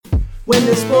When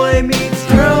this boy meets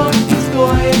girl, meets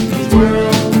boy meets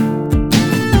world.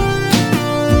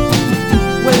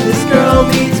 When this girl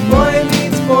meets boy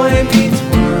meets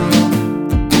world.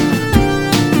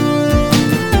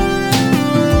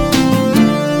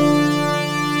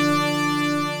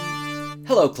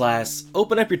 Hello class,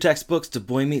 open up your textbooks to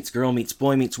Boy Meets Girl Meets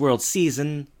Boy Meets World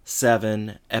Season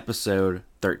 7, Episode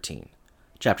 13.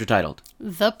 Chapter titled,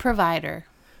 The Provider.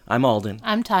 I'm Alden.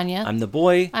 I'm Tanya. I'm the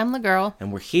boy. I'm the girl.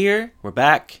 And we're here. We're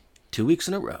back 2 weeks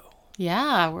in a row.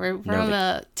 Yeah, we're on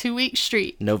a 2-week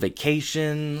streak. No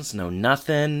vacations, no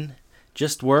nothing.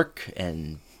 Just work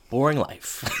and boring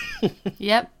life.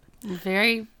 Yep.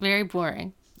 Very, very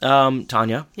boring.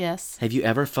 Tanya, Yes. have you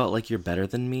ever felt like you're better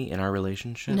than me in our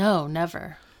relationship? No,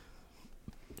 never.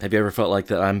 Have you ever felt like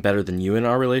that I'm better than you in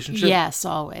our relationship? Yes,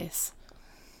 always.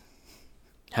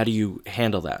 How do you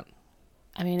handle that?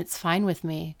 I mean, it's fine with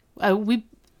me.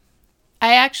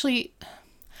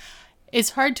 It's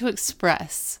hard to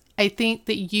express. I think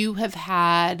that you have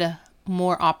had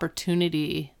more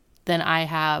opportunity than I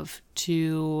have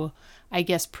to, I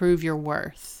guess, prove your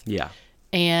worth. Yeah.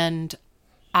 And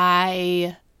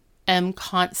I am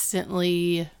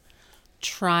constantly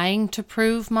trying to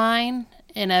prove mine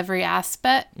in every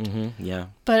aspect. Mm-hmm. Yeah.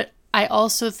 But I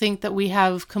also think that we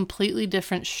have completely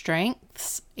different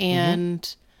strengths,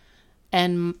 and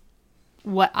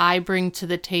what I bring to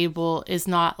the table is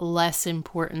not less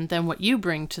important than what you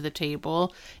bring to the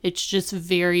table. It's just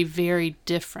very, very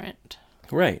different.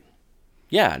 Right.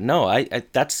 Yeah, no, I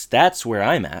that's where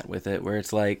I'm at with it, where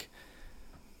it's like,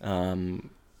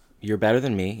 you're better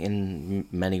than me in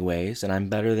many ways, and I'm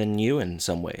better than you in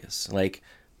some ways. Like,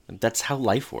 that's how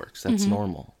life works. That's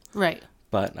normal. Right.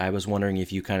 But I was wondering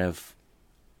if you kind of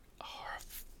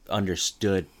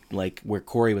understood, like, where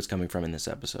Corey was coming from in this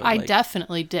episode. I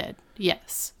definitely did,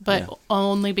 yes. But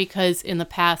only because in the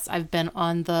past I've been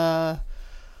on the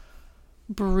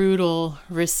brutal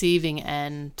receiving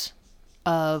end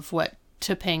of what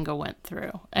Topanga went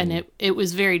through. And it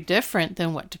was very different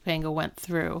than what Topanga went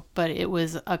through, but it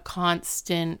was a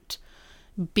constant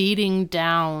beating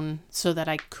down so that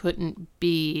I couldn't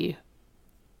be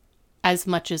as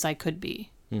much as I could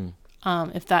be,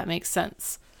 if that makes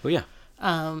sense. Oh, yeah.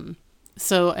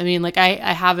 So, I mean, like, I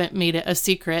haven't made it a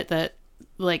secret that,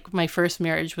 like, my first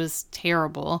marriage was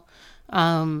terrible.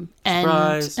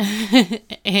 Surprise.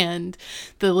 And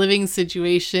the living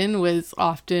situation was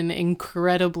often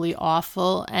incredibly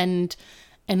awful. And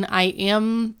I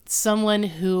am someone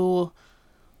who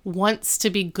wants to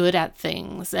be good at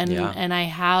things. And I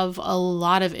have a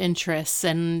lot of interests,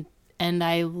 and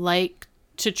I like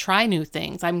to try new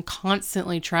things. I'm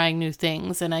constantly trying new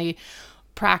things, and I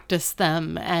practice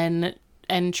them and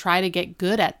try to get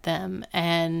good at them.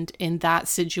 And in that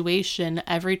situation,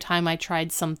 every time I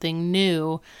tried something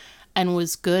new and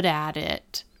was good at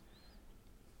it,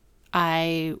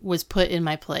 I was put in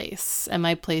my place, and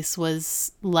my place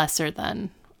was lesser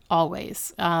than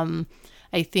always. I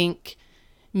think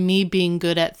me being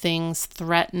good at things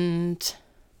threatened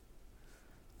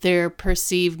their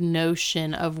perceived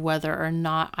notion of whether or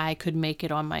not I could make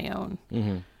it on my own.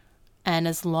 Mm-hmm. And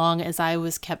as long as I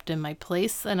was kept in my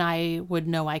place, then I would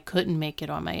know I couldn't make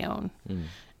it on my own.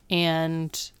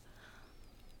 And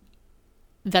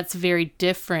that's very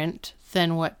different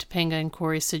than what Topanga and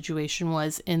Corey's situation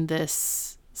was in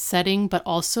this setting, but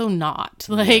also not.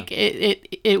 Like,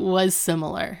 it was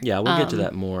similar. Yeah, we'll get to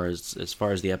that more as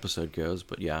far as the episode goes,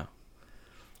 but yeah.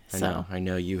 I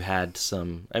know you had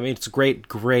some, I mean, it's a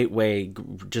great way,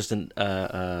 just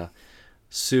a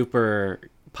super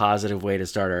positive way to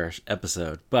start our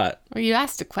episode, but... Well, you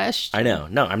asked a question. I know.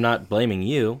 No, I'm not blaming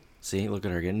you. See, look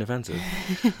at her getting defensive.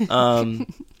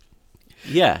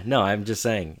 Yeah, no, I'm just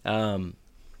saying.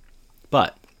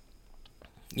 But,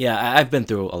 yeah, I've been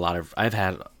through I've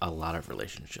had a lot of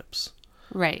relationships.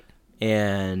 Right.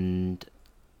 And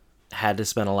had to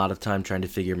spend a lot of time trying to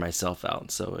figure myself out,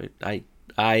 so I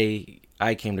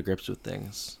came to grips with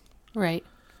things. Right.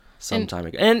 Some time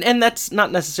ago. And that's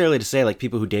not necessarily to say, like,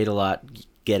 people who date a lot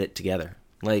get it together.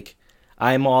 Like,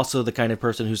 I'm also the kind of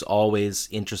person who's always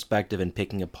introspective and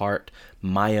picking apart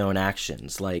my own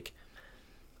actions. Like,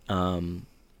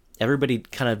 everybody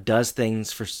kind of does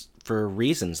things for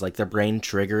reasons. Like, their brain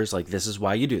triggers, like, this is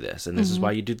why you do this, and this is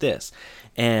why you do this.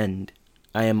 And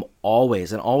I am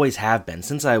always, and always have been,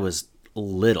 since I was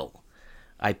little,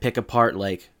 I pick apart,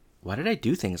 like, why did I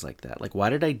do things like that? Like,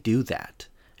 why did I do that?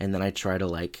 And then I try to,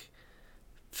 like,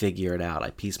 figure it out. I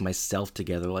piece myself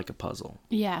together like a puzzle.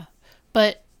 Yeah.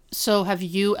 But so have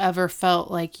you ever felt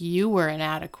like you were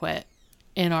inadequate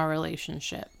in our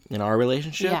relationship? In our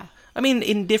relationship? Yeah. I mean,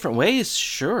 in different ways,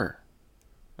 sure.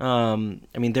 I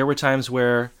mean, there were times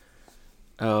where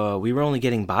we were only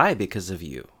getting by because of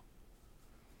you.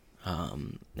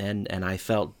 And I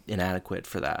felt inadequate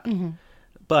for that.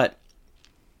 But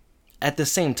at the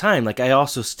same time, like, I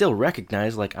also still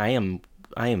recognize, like, I am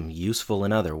useful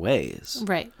in other ways.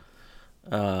 Right.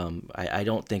 I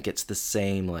don't think it's the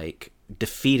same, like,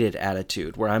 defeated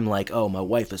attitude where I'm like, oh, my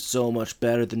wife is so much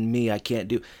better than me, I can't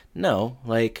do. No,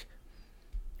 like,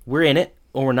 we're in it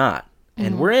or we're not.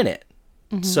 And we're in it.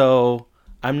 So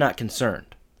I'm not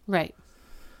concerned. Right.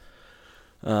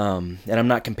 And I'm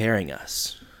not comparing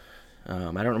us. I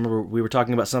don't remember, we were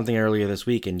talking about something earlier this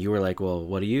week, and you were like, well,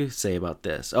 what do you say about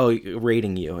this? Oh,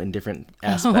 rating you in different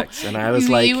aspects. And I was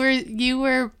like... You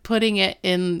were putting it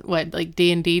in, what, like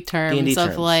D&D terms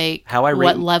of, like, how I rate,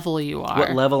 what level you are.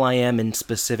 What level I am in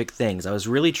specific things. I was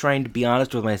really trying to be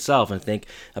honest with myself and think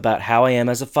about how I am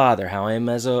as a father, how I am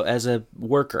as a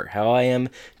worker, how I am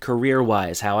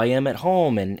career-wise, how I am at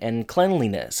home, and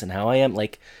cleanliness, and how I am,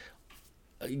 like,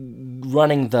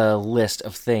 running the list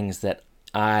of things that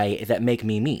make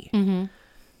me,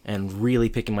 and really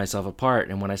picking myself apart.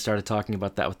 And when I started talking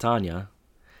about that with Tanya,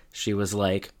 she was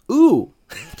like, ooh,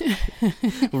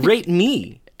 rate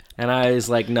me. And I was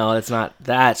like, no,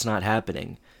 that's not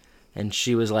happening. And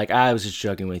she was like, I was just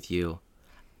joking with you.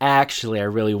 Actually, I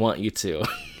really want you to.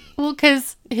 Well,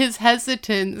 because his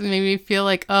hesitance made me feel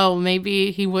like, oh,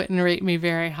 maybe he wouldn't rate me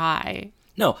very high.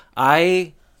 No,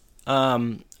 I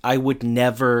would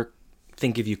never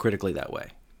think of you critically that way.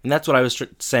 And that's what I was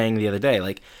saying the other day.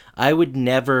 Like, I would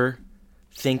never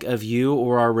think of you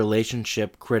or our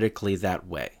relationship critically that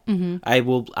way. I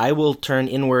will turn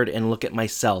inward and look at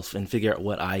myself and figure out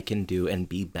what I can do and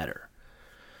be better.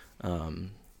 And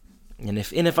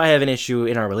if I have an issue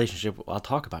in our relationship, I'll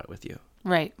talk about it with you.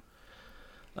 Right.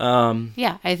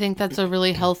 Yeah, I think that's a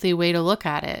really healthy way to look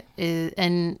at it.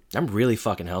 And I'm really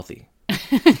fucking healthy.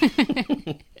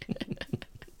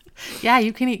 Yeah,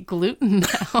 you can eat gluten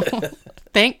now.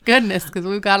 Thank goodness, because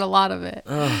we've got a lot of it.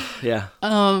 Yeah.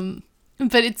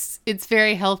 But it's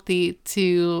very healthy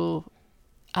to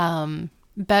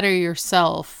better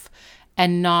yourself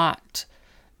and not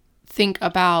think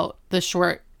about the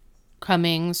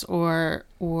shortcomings or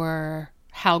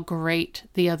how great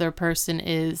the other person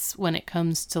is when it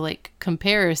comes to, like,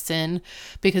 comparison,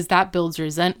 because that builds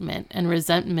resentment, and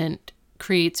resentment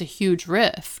creates a huge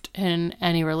rift in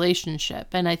any relationship.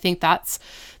 And I think that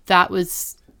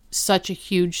was such a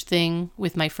huge thing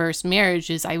with my first marriage,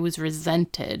 is I was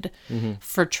resented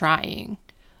for trying.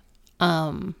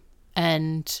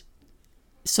 And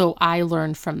so I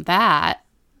learned from that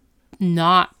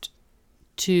not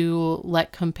to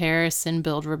let comparison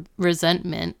build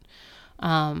resentment.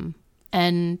 And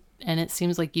it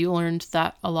seems like you learned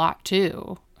that a lot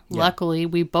too. Yeah. Luckily,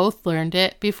 we both learned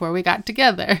it before we got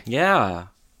together. Yeah.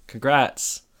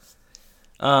 Congrats.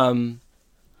 Anyway,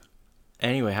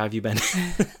 how have you been?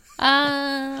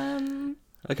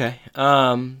 Okay.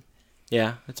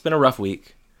 Yeah, it's been a rough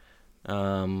week.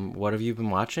 What have you been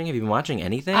watching? Have you been watching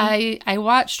anything? I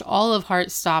watched all of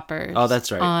Heartstoppers. Oh,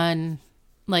 that's right. On,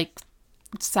 like,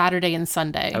 Saturday and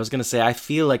Sunday. I was going to say, I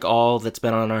feel like all that's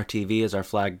been on our TV is Our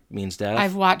Flag Means Death.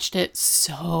 I've watched it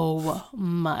so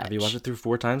much. Have you watched it through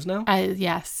 4 times now?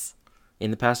 Yes.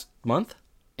 In the past month?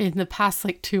 In the past,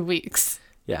 like, 2 weeks.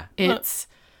 Yeah.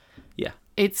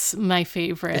 It's my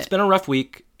favorite. It's been a rough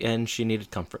week, and she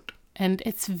needed comfort. And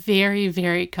it's very,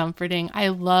 very comforting. I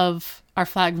love Our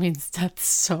Flag Means Death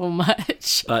so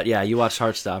much. But yeah, you watched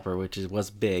Heartstopper, which was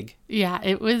big. Yeah,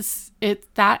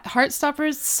 that Heartstopper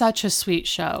is such a sweet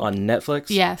show. On Netflix?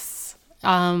 Yes.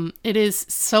 It is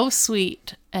so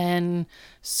sweet and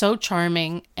so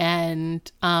charming.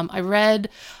 And I read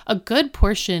a good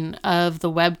portion of the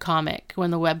webcomic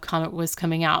when the webcomic was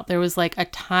coming out. There was, like, a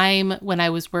time when I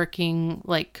was working,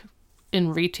 like,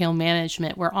 in retail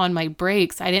management where on my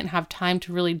breaks, I didn't have time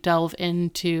to really delve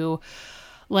into,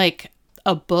 like,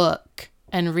 a book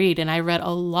and read. And I read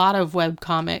a lot of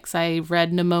webcomics. I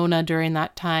read Nimona during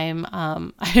that time.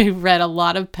 I read a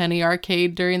lot of Penny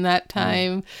Arcade during that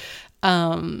time.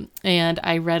 And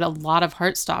I read a lot of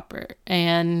Heartstopper,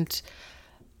 and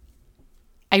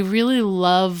I really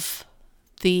love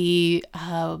the,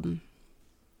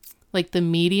 like, the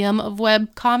medium of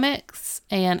web comics,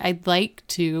 and I'd like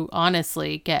to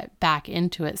honestly get back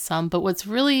into it some. But what's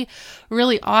really,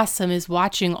 really awesome is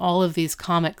watching all of these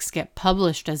comics get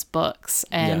published as books,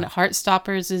 and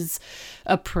Heartstoppers is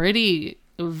a pretty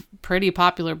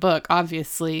popular book,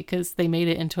 obviously, because they made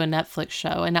it into a Netflix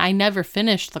show, and I never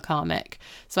finished the comic,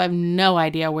 so I have no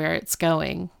idea where it's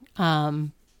going.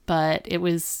 But it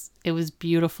was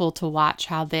beautiful to watch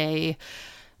how they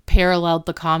paralleled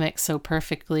the comics so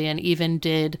perfectly and even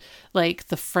did like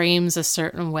the frames a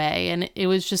certain way. And it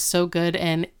was just so good.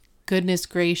 And goodness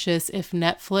gracious, if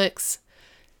Netflix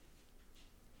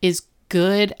is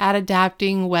good at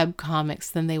adapting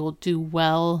webcomics, then they will do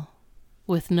well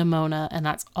with Nimona, and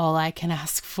that's all I can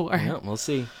ask for. Yeah, we'll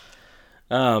see.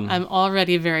 I'm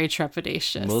already very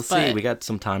trepidatious. We'll see. We got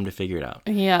some time to figure it out.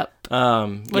 Yep.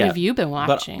 What have you been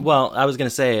watching? But, well, I was gonna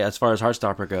say, as far as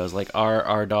Heartstopper goes, like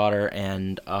our daughter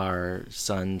and our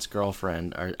son's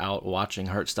girlfriend are out watching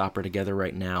Heartstopper together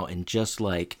right now, and just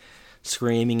like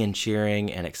screaming and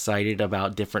cheering and excited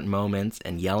about different moments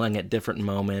and yelling at different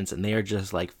moments, and they are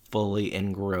just like fully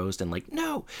engrossed and like,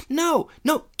 no,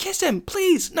 kiss him,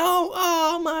 please, no,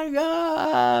 oh my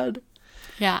god.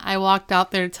 Yeah, I walked out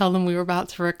there to tell them we were about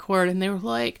to record, and they were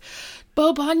like,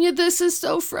 Bobanya, this is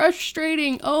so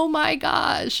frustrating, oh my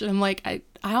gosh. And I'm like, I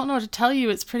don't know what to tell you.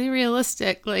 It's pretty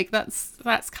realistic. Like,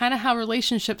 that's kind of how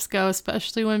relationships go,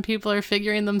 especially when people are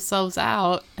figuring themselves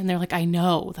out. And they're like, I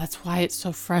know. That's why it's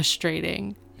so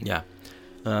frustrating. Yeah.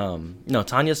 No,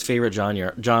 Tanya's favorite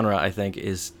genre, I think,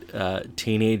 is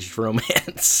teenage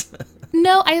romance.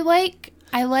 No, I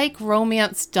like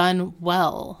romance done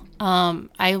well.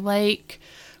 I like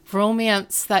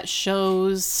romance that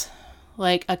shows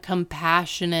like a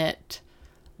compassionate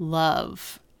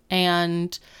love.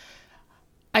 And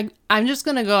I'm just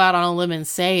going to go out on a limb and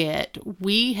say it.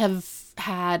 We have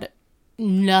had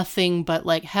nothing but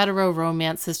like hetero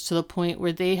romances to the point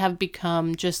where they have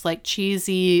become just like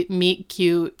cheesy meet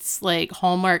cutes. Like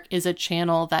Hallmark is a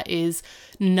channel that is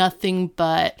nothing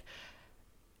but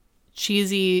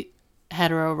cheesy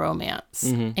hetero romance.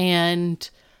 Mm-hmm. And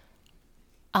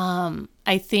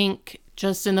I think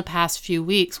just in the past few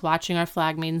weeks, watching Our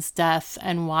Flag Means Death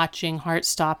and watching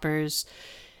Heartstoppers,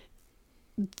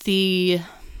 the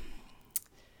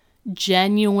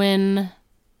genuine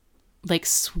like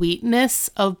sweetness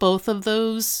of both of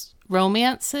those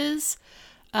romances,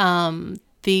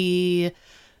 the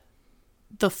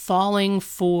falling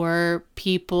for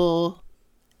people.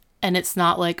 And it's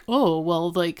not like, oh,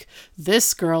 well, like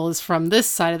this girl is from this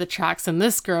side of the tracks and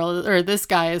this girl or this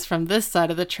guy is from this side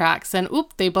of the tracks. And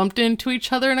oop, they bumped into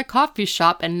each other in a coffee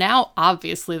shop. And now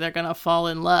obviously they're going to fall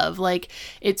in love. Like,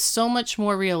 it's so much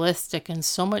more realistic and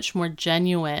so much more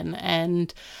genuine.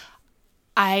 And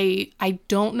I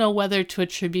don't know whether to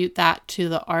attribute that to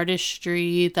the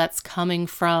artistry that's coming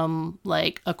from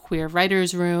like a queer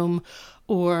writer's room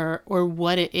or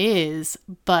what it is,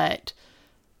 but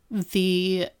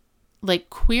the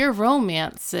like queer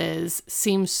romances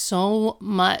seem so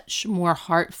much more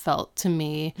heartfelt to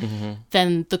me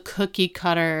than the cookie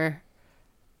cutter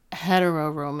hetero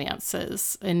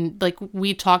romances. And like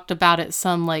we talked about it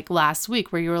some like last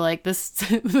week where you were like, this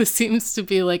seems to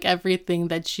be like everything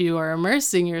that you are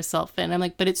immersing yourself in. I'm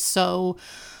like, but it's so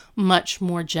much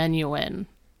more genuine.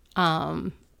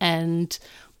 And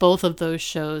both of those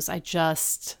shows,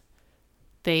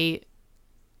 they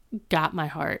got my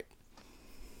heart.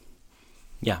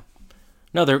 Yeah.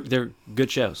 No, they're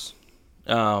good shows.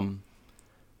 I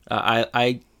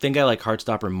think I like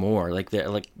Heartstopper more. Like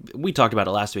we talked about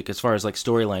it last week as far as like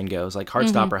storyline goes. Like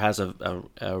Heartstopper has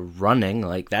a running,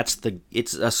 like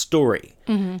it's a story.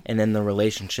 Mm-hmm. And then the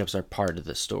relationships are part of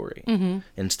the story. Mm-hmm.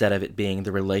 Instead of it being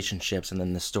the relationships and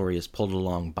then the story is pulled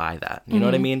along by that. You know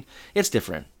what I mean? It's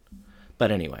different.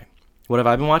 But anyway, what have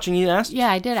I been watching, you asked? Yeah,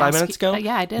 I did 5 minutes ago?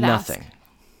 Yeah, I did Nothing. ask.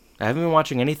 I haven't been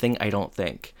watching anything, I don't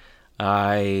think.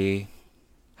 I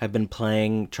have been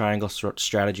playing Triangle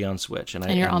Strategy on Switch. And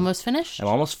you're almost finished? I'm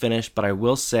almost finished, but I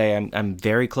will say I'm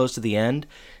very close to the end,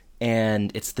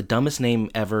 and it's the dumbest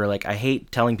name ever. Like, I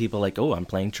hate telling people, like, oh, I'm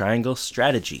playing Triangle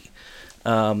Strategy,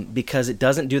 because it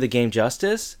doesn't do the game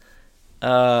justice.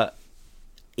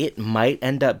 It might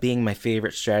end up being my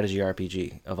favorite strategy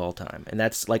RPG of all time, and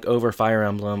that's, like, over Fire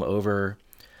Emblem, over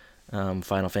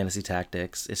Final Fantasy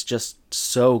Tactics. It's just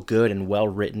so good and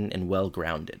well-written and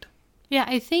well-grounded. Yeah,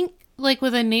 I think, like,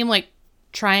 with a name like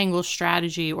Triangle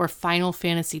Strategy or Final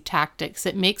Fantasy Tactics,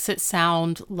 it makes it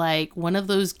sound like one of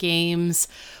those games.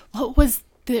 What was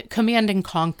the Command and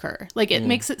Conquer? Like, it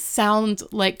makes it sound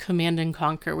like Command and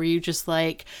Conquer, where you just,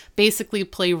 like, basically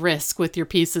play Risk with your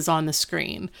pieces on the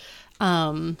screen.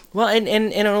 Well, and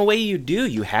in a way you do.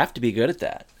 You have to be good at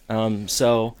that.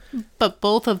 But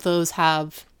both of those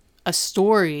have a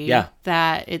story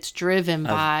that it's driven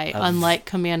by, unlike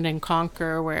Command and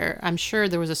Conquer, where I'm sure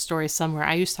there was a story somewhere.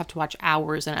 I used to have to watch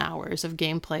hours and hours of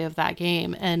gameplay of that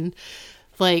game. And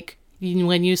like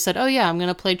when you said, oh yeah, I'm going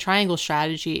to play Triangle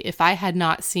Strategy, if I had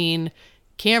not seen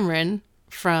Cameron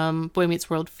from Boy Meets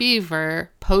World Fever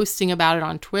posting about it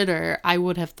on Twitter, I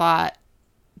would have thought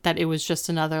that it was just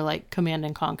another like Command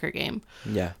and Conquer game.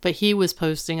 Yeah. But he was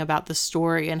posting about the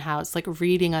story and how it's like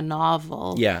reading a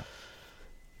novel. Yeah.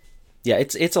 Yeah,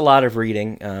 it's a lot of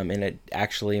reading, and it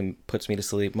actually puts me to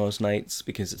sleep most nights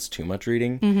because it's too much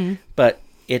reading. Mm-hmm. But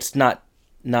it's not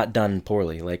done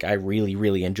poorly. Like, I really,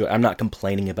 really enjoy. I'm not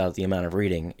complaining about the amount of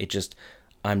reading. It just,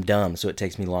 I'm dumb, so it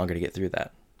takes me longer to get through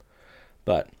that.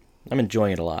 But I'm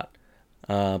enjoying it a lot.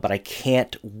 But I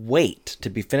can't wait to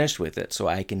be finished with it so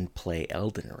I can play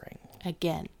Elden Ring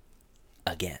Again.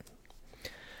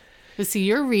 But see,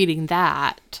 you're reading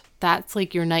that. That's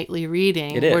like your nightly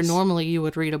reading. It is. Where normally you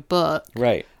would read a book.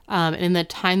 Right. In the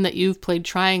time that you've played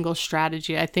Triangle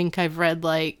Strategy, I think I've read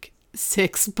like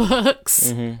 6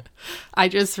 books. Mm-hmm. I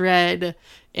just read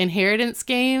Inheritance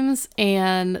Games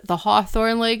and The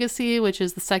Hawthorne Legacy, which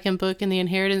is the second book in the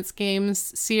Inheritance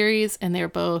Games series. And they're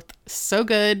both so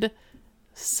good.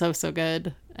 So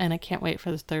good. And I can't wait for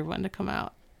the third one to come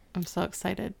out. I'm so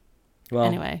excited. Well,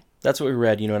 anyway. That's what we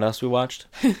read. You know what else we watched?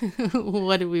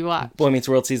 What did we watch? Boy Meets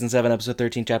World Season 7, Episode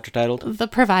 13, chapter titled The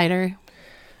Provider.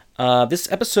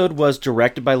 This episode was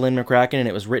directed by Lynn McCracken, and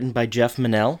it was written by Jeff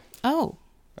Manel. Oh.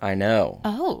 I know.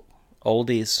 Oh.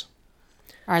 Oldies.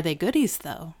 Are they goodies,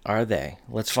 though? Are they?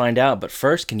 Let's find out. But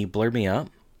first, can you blurb me up?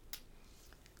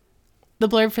 The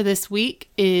blurb for this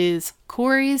week is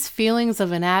Corey's feelings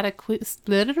of inadequacy.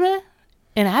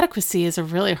 Inadequacy is a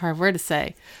really hard word to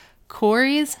say.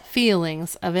 Corey's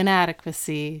feelings of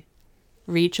inadequacy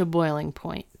reach a boiling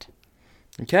point.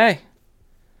 Okay.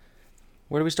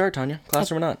 Where do we start, Tanya?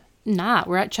 Class or not?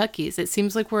 We're at Chucky's. It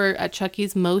seems like we're at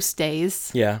Chucky's most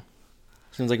days. Yeah.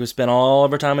 Seems like we spent all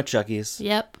of our time at Chucky's.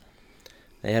 Yep.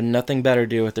 They had nothing better to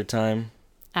do with their time.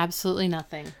 Absolutely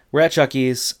nothing. We're at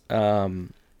Chucky's.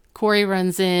 Corey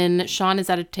runs in. Sean is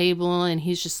at a table, and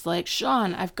he's just like,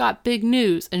 Sean, I've got big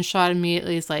news. And Sean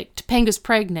immediately is like, Topanga's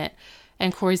pregnant.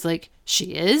 And Corey's like,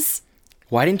 she is?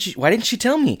 Why didn't she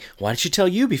tell me? Why did she tell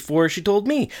you before she told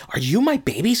me? Are you my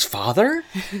baby's father?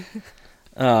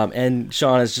 And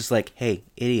Sean is just like, hey,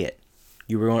 idiot.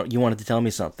 You wanted to tell me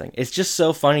something. It's just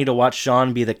so funny to watch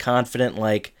Sean be the confident,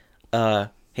 like,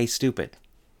 hey, stupid.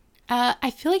 I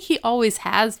feel like he always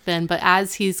has been, but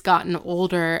as he's gotten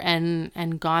older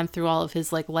and gone through all of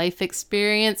his like life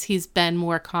experience, he's been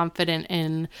more confident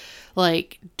in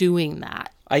like doing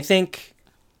that.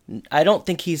 I don't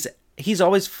think he's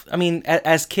always, I mean,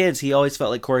 as kids, he always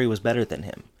felt like Corey was better than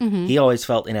him. Mm-hmm. He always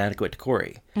felt inadequate to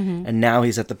Corey. Mm-hmm. And now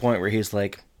he's at the point where he's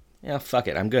like, yeah, fuck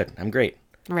it. I'm good. I'm great.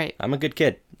 Right. I'm a good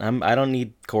kid. I don't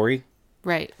need Corey.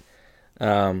 Right.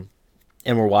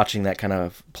 And we're watching that kind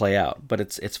of play out, but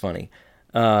it's funny.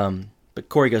 But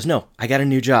Corey goes, no, I got a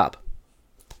new job.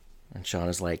 And Sean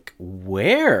is like,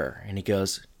 where? And he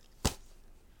goes,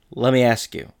 let me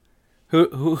ask you,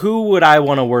 who would I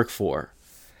want to work for?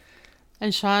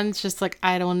 And Sean's just like,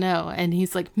 I don't know. And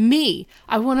he's like, me.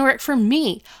 I want to work for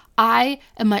me. I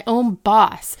am my own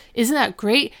boss. Isn't that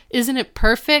great? Isn't it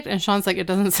perfect? And Sean's like, it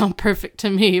doesn't sound perfect to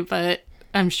me, but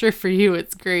I'm sure for you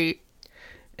it's great.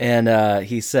 And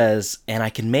he says, and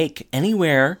I can make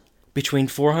anywhere between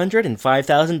 $400 and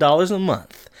 $5,000 a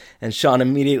month. And Sean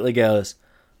immediately goes,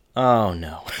 oh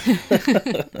no.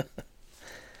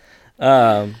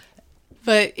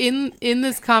 But in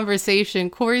this conversation,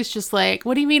 Corey's just like,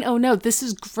 what do you mean? Oh, no, this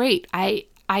is great. I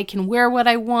can wear what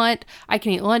I want. I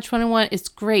can eat lunch when I want. It's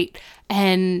great.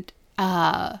 And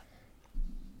then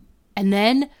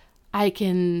I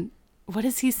can, what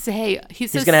does he say?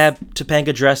 He's going to have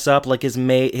Topanga dress up like his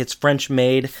French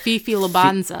maid. Fifi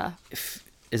Labanza.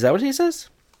 Is that what he says?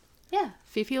 Yeah,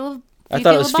 Fifi Labanza. I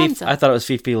thought it was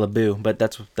Fifi LaBoo, but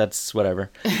that's whatever.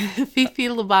 Fifi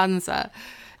Labanza.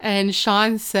 And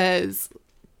Sean says,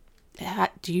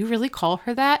 do you really call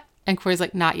her that? And Corey's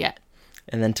like, not yet.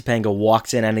 And then Topanga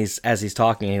walks in and as he's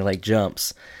talking, he like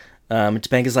jumps. And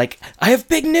Topanga's like, I have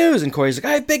big news. And Corey's like,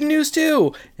 I have big news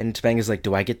too. And Topanga's like,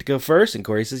 do I get to go first? And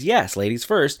Corey says, yes, ladies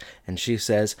first. And she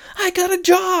says, I got a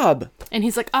job. And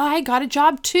he's like, oh, I got a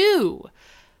job too.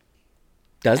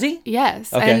 Does he?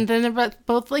 Yes. Okay. And then they're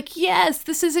both like, yes,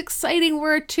 this is exciting.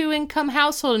 We're a 2-income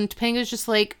household. And Topanga's just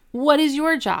like, what is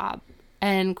your job?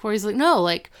 And Corey's like, no,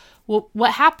 like, well,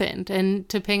 what happened? And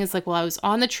Topanga's like, well, I was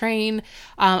on the train.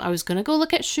 I was going to go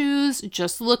look at shoes,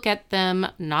 just look at them,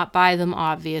 not buy them,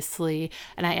 obviously.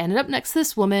 And I ended up next to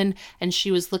this woman, and she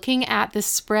was looking at this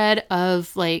spread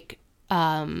of, like,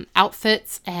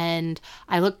 outfits. And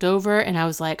I looked over, and I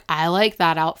was like, I like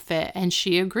that outfit. And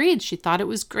she agreed. She thought it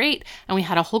was great. And we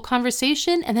had a whole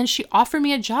conversation, and then she offered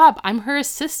me a job. I'm her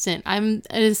assistant. I'm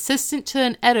an assistant to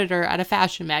an editor at a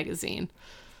fashion magazine.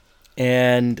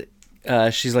 And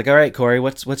she's like, all right, Corey,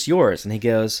 what's yours? And he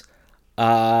goes,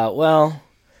 well,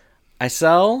 I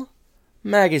sell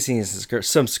magazine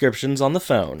subscriptions on the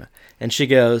phone. And she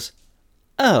goes,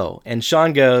 oh. And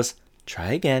Sean goes,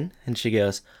 try again. And she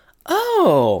goes,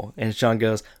 oh. And Sean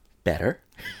goes, better.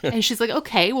 And she's like,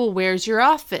 okay, well, where's your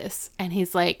office? And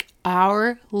he's like,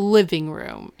 our living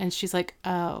room. And she's like,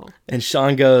 oh. And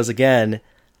Sean goes again,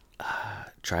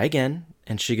 try again.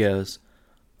 And she goes,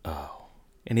 oh.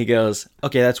 And he goes,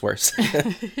 okay, that's worse.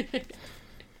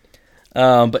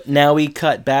 But now we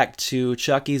cut back to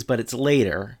Chucky's, but it's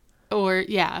later. Or,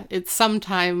 yeah, it's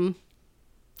sometime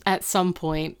at some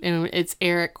point, and it's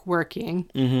Eric working.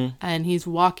 Mm-hmm. And he's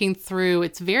walking through.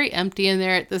 It's very empty in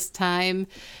there at this time.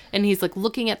 And he's, like,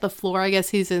 looking at the floor. I guess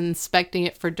he's inspecting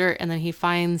it for dirt. And then he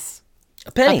finds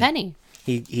a penny. A penny.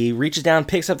 He reaches down,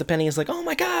 picks up the penny. He's like, oh,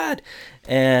 my God.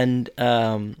 And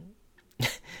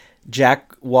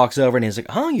Jack walks over, and he's like,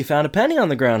 oh, you found a penny on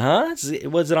the ground, huh?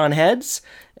 Was it on heads?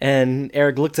 And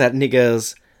Eric looks at it, and he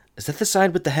goes, is that the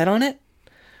side with the head on it?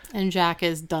 And Jack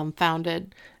is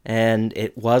dumbfounded. And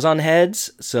it was on heads,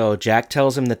 so Jack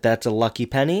tells him that that's a lucky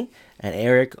penny, and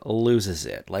Eric loses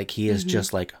it. Like, he is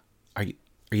just like, are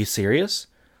you serious?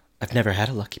 I've never had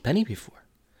a lucky penny before.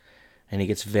 And he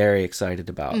gets very excited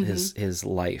about his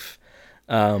life.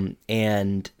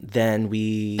 And then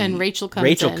And Rachel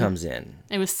comes in.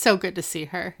 It was so good to see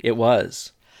her. It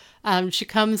was. She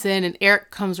comes in, and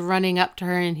Eric comes running up to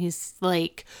her, and he's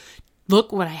like,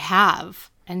 look what I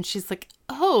have. And she's like,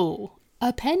 oh,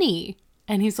 a penny.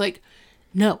 And he's like,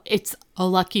 no, it's a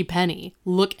lucky penny.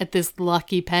 Look at this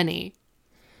lucky penny.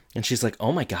 And she's like,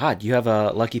 oh my God, you have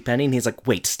a lucky penny? And he's like,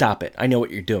 wait, stop it. I know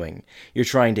what you're doing. You're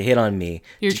trying to hit on me.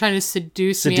 You're trying to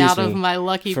seduce me out of my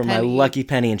lucky penny. For my lucky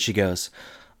penny. And she goes,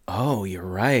 oh, you're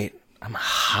right. I'm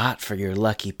hot for your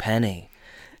lucky penny.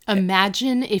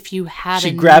 Imagine if you had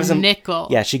a nickel.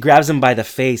 Yeah, she grabs him by the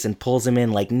face and pulls him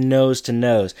in like nose to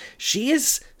nose. She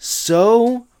is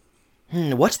so...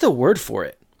 what's the word for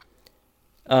it?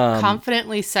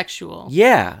 Confidently sexual.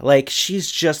 Yeah, like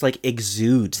she's just like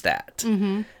exudes that.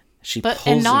 Mm-hmm.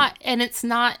 And it's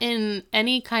not in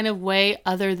any kind of way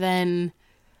other than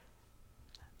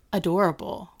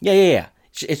adorable. Yeah.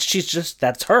 She's just,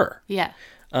 that's her. Yeah.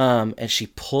 And she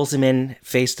pulls him in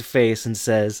face to face and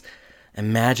says,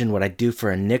 imagine what I'd do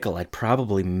for a nickel. I'd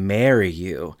probably marry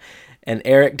you. And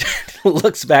Eric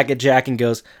looks back at Jack and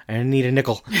goes, I need a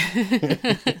nickel.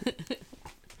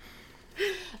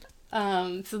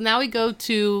 So now we go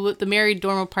to the married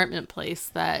dorm apartment place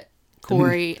that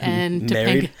Corey and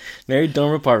Topanga... Married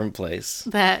dorm apartment place.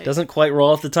 That doesn't quite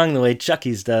roll off the tongue the way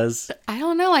Chucky's does. I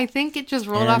don't know. I think it just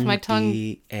rolled off my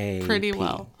tongue pretty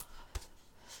well.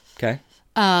 Okay.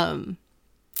 And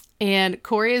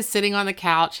Corey is sitting on the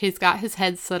couch. He's got his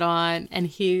headset on, and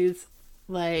he's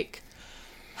like,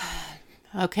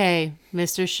 okay,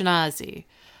 Mr. Shinazi,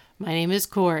 my name is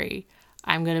Corey.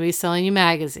 I'm going to be selling you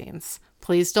magazines.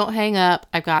 Please don't hang up.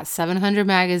 I've got 700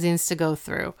 magazines to go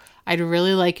through. I'd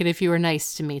really like it if you were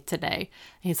nice to me today.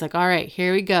 And he's like, all right,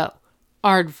 here we go.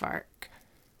 Aardvark.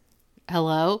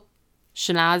 Hello?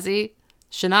 Shinazi?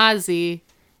 Shinazi?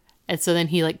 And so then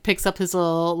he like picks up his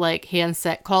little like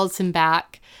handset, calls him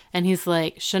back, and he's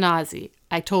like, Shinazi,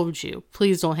 I told you,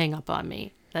 please don't hang up on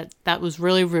me. That was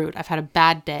really rude. I've had a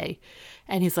bad day.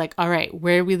 And he's like, all right,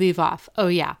 where do we leave off? Oh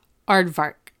yeah,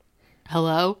 Aardvark.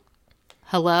 Hello?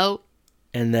 Hello?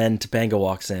 And then Topanga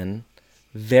walks in,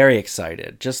 very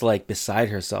excited, just like beside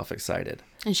herself excited.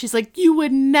 And she's like, you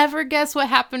would never guess what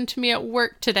happened to me at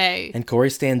work today. And Corey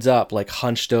stands up, like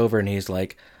hunched over, and he's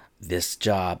like, this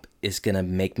job is going to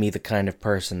make me the kind of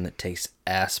person that takes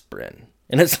aspirin.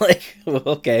 And it's like,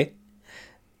 okay.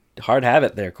 Hard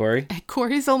habit there, Corey.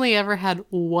 Corey's only ever had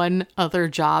one other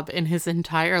job in his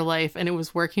entire life, and it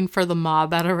was working for the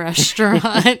mob at a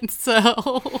restaurant.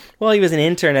 So, well, he was an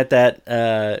intern at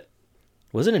that,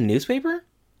 was it a newspaper?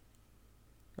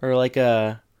 Or like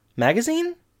a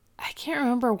magazine? I can't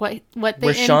remember what they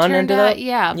Where Sean ended at. up?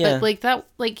 Yeah, but like that,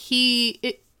 like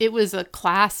it was a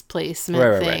class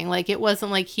placement thing. Right. Like it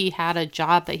wasn't like he had a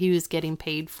job that he was getting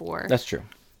paid for. That's true.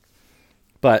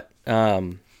 But,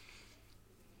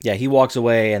 yeah, he walks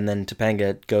away, and then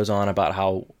Topanga goes on about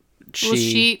how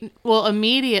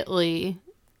immediately,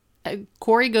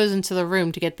 Corey goes into the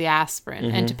room to get the aspirin,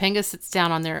 and Topanga sits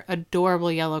down on their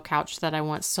adorable yellow couch that I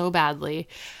want so badly,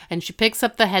 and she picks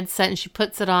up the headset, and she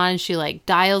puts it on, and she, like,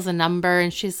 dials a number,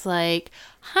 and she's like,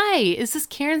 hi, is this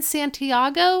Karen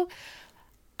Santiago?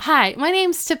 Hi, my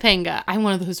name's Topanga. I'm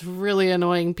one of those really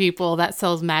annoying people that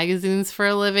sells magazines for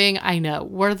a living. I know.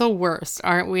 We're the worst,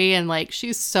 aren't we? And, like,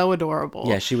 she's so adorable.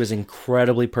 Yeah, she was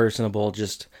incredibly personable,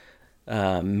 just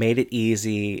made it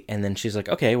easy. And then she's like,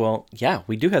 okay, well, yeah,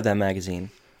 we do have that magazine.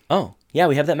 Oh, yeah,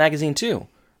 we have that magazine too.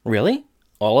 Really?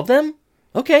 All of them?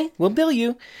 okay, we'll bill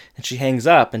you. And she hangs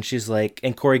up and she's like,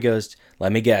 and Corey goes,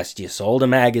 let me guess, you sold a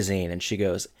magazine. And she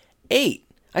goes, 8.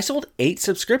 I sold 8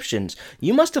 subscriptions.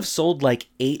 You must have sold like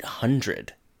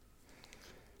 800.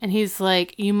 And he's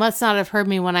like, you must not have heard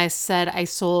me when I said I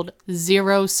sold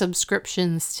 0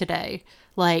 subscriptions today,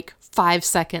 like 5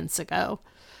 seconds ago.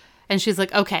 And she's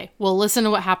like, okay, well, listen to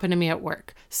what happened to me at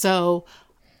work. So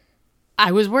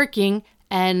I was working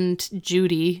and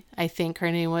Judy, I think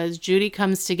her name was, Judy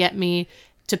comes to get me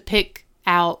to pick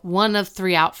out one of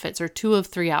 3 outfits or 2 of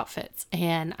 3 outfits.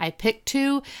 And I picked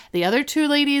 2. The other 2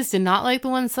 ladies did not like the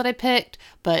ones that I picked,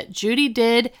 but Judy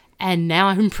did. And now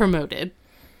I'm promoted.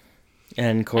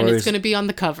 And it's going to be on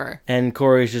the cover. And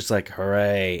Corey's just like,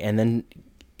 hooray. And then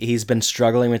he's been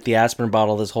struggling with the aspirin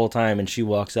bottle this whole time. And she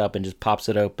walks up and just pops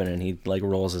it open and he like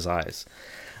rolls his eyes.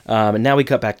 And now we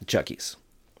cut back to Chucky's.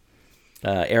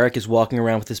 Eric is walking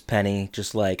around with his penny,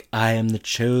 just like, I am the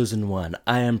chosen one.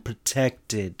 I am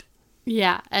protected.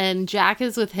 Yeah, and Jack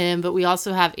is with him, but we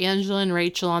also have Angela and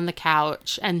Rachel on the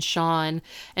couch and Sean.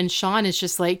 And Sean is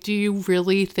just like, do you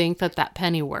really think that that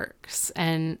penny works?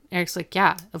 And Eric's like,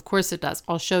 yeah, of course it does.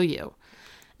 I'll show you.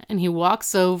 And he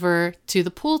walks over to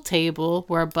the pool table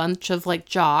where a bunch of like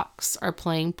jocks are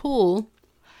playing pool.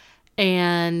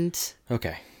 And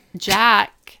okay,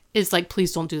 Jack is like,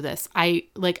 please don't do this.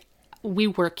 We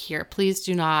work here. Please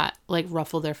do not like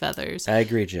ruffle their feathers. I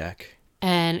agree, Jack.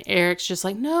 And Eric's just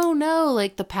like, no,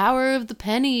 like the power of the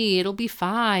penny. It'll be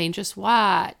fine. Just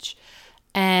watch.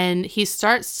 And he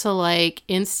starts to like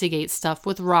instigate stuff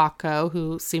with Rocco,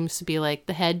 who seems to be like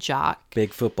the head jock.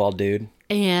 Big football dude.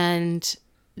 And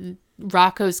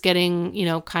Rocco's getting,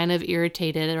 kind of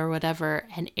irritated or whatever.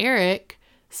 And Eric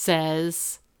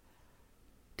says,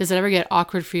 does it ever get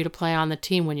awkward for you to play on the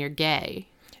team when you're gay?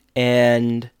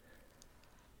 And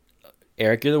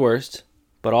Eric, you're the worst.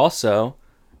 But also,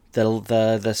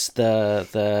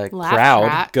 the crowd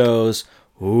track goes,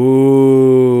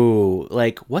 ooh,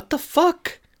 like, what the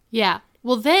fuck? Yeah.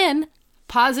 Well, then,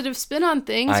 positive spin on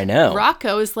things. I know.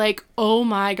 Rocco is like, oh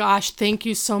my gosh, thank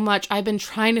you so much. I've been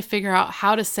trying to figure out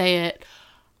how to say it.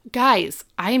 Guys,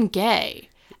 I am gay.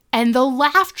 And the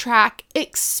laugh track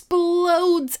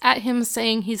explodes at him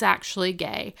saying he's actually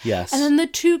gay. Yes. And then the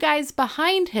 2 guys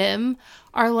behind him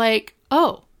are like,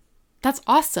 oh, that's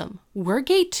awesome. We're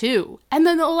gay too. And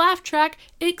then the laugh track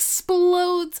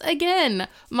explodes again.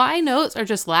 My notes are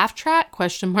just laugh track,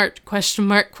 question mark,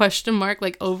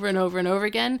 like over and over and over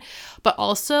again. But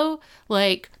also,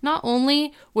 like, not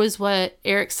only was what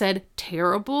Eric said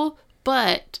terrible,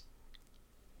 but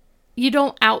you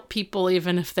don't out people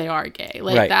even if they are gay.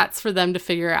 Like, right. That's for them to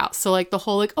figure out. So, like, the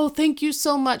whole, like, oh, thank you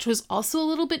so much was also a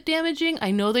little bit damaging. I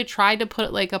know they tried to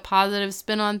put, like, a positive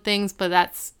spin on things, but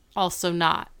that's also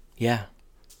not. Yeah.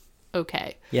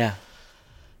 Okay. Yeah.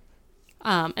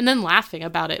 And then laughing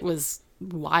about it was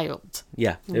wild.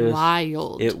 Yeah.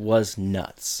 Wild. It was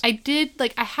nuts. I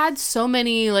had so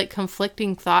many, like,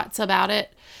 conflicting thoughts about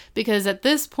it because at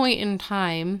this point in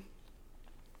time,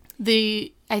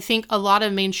 I think a lot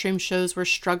of mainstream shows were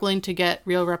struggling to get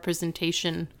real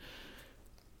representation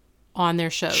on their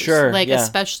shows. Sure. Like, yeah.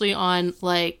 especially on,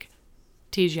 like,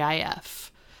 TGIF.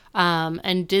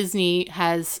 And Disney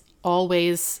has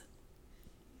always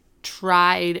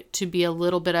tried to be a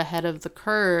little bit ahead of the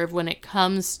curve when it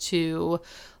comes to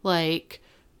like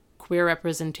queer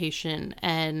representation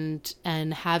and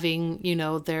having,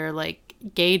 their like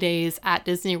gay days at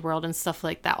Disney World and stuff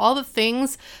like that. All the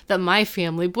things that my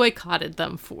family boycotted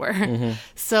them for. Mm-hmm.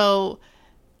 So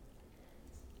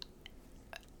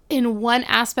in one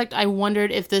aspect, I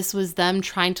wondered if this was them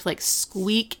trying to like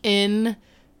squeak in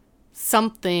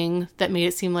something that made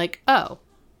it seem like, oh,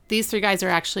 these 3 guys are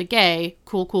actually gay.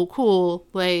 Cool.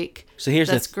 Like, so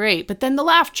that's great. But then the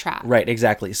laugh track. Right,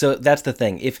 exactly. So that's the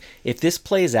thing. If this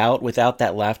plays out without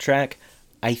that laugh track,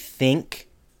 I think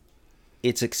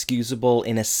it's excusable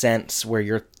in a sense where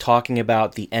you're talking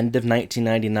about the end of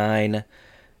 1999,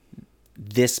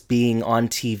 this being on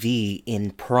TV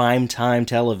in primetime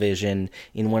television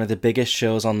in one of the biggest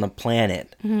shows on the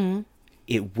planet. Mm-hmm.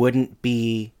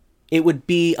 It would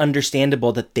be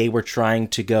understandable that they were trying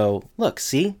to go, look,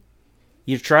 see,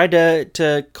 you tried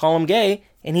to call him gay,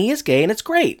 and he is gay, and it's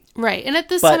great. Right. And at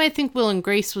this time, I think Will and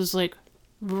Grace was, like,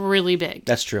 really big.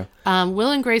 That's true.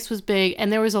 Will and Grace was big,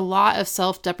 and there was a lot of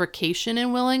self-deprecation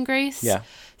in Will and Grace. Yeah.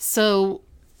 So,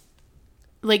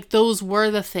 like, those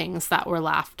were the things that were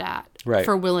laughed at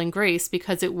for Will and Grace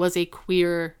because it was a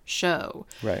queer show.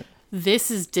 Right.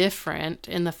 This is different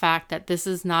in the fact that this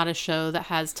is not a show that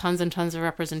has tons and tons of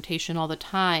representation all the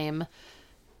time.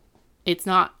 It's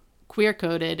not queer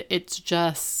coded. It's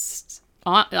just,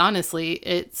 honestly,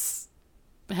 it's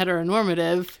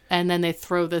heteronormative, and then they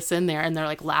throw this in there and they're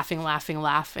like laughing.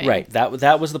 Right.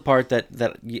 That was the part that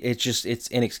it's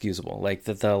inexcusable. Like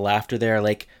the laughter there,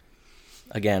 like,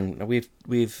 again,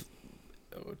 we've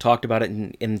talked about it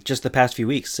in just the past few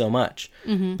weeks so much,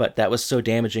 but that was so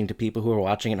damaging to people who were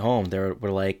watching at home. They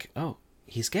were like, oh,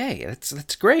 he's gay.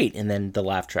 That's great. And then the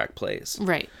laugh track plays.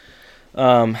 Right.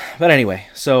 But anyway,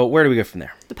 so where do we go from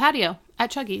there? The patio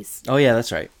at Chuggy's. Oh yeah,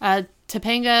 that's right.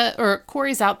 Topanga, or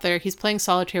Corey's out there. He's playing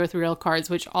solitaire with real cards,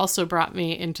 which also brought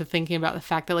me into thinking about the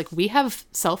fact that, like, we have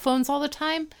cell phones all the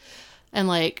time, and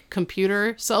like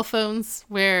computer cell phones,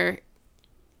 where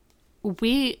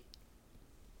we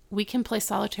can play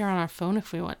solitaire on our phone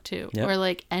if we want to, or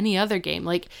like any other game.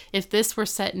 Like, if this were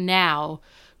set now,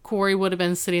 Corey would have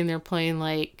been sitting there playing,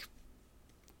 like,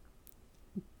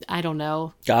 I don't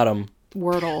know. Got him.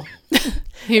 Wordle.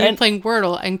 He'd be playing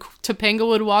Wordle, and Topanga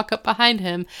would walk up behind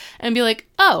him and be like,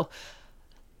 oh,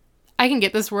 I can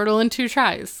get this Wordle in 2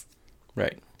 tries.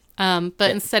 Right. But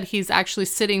instead he's actually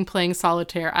sitting playing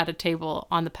solitaire at a table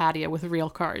on the patio with real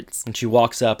cards. And she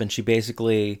walks up and she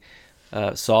basically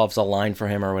solves a line for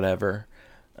him or whatever.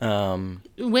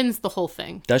 Wins the whole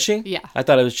thing. Does she? Yeah. I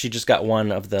thought she just got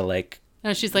one of the, like...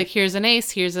 No, she's like, here's an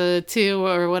ace, here's a 2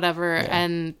 or whatever. Yeah.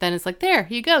 And then it's like, there,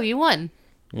 you go, you won.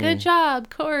 Good job,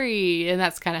 Corey. And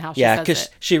that's kind of how she says it. Yeah, because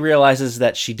she realizes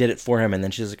that she did it for him, and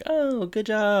then she's like, oh, good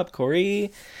job,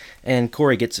 Corey. And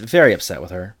Corey gets very upset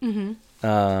with her.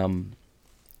 Mm-hmm.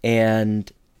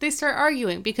 And they start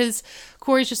arguing because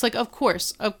Corey's just like, of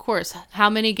course. How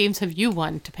many games have you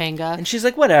won, Topanga? And she's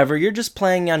like, whatever, you're just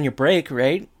playing on your break,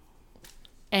 right?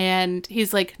 And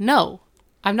he's like, no,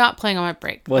 I'm not playing on my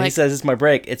break. Well, he says, it's my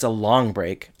break. It's a long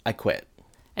break. I quit.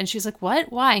 And she's like,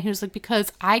 what? Why? And he was like, because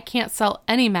I can't sell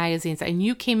any magazines. And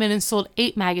you came in and sold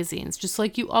 8 magazines, just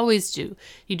like you always do.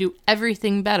 You do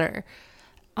everything better.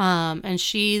 And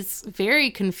she's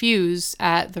very confused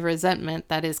at the resentment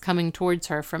that is coming towards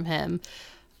her from him.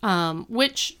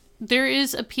 Which there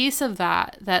is a piece of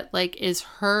that like is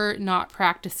her not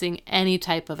practicing any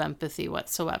type of empathy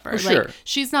whatsoever. Sure. Like,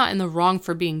 she's not in the wrong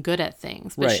for being good at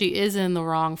things, but right. She is in the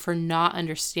wrong for not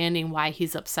understanding why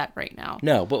he's upset right now.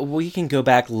 No, but we can go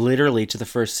back literally to the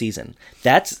first season.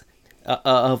 That's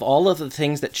of all of the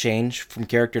things that change from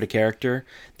character to character,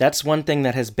 that's one thing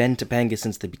that has been Topanga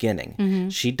since the beginning. Mm-hmm.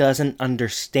 She doesn't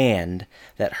understand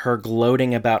that her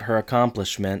gloating about her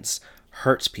accomplishments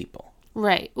hurts people.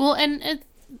 Right. Well, and it's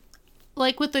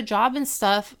like with the job and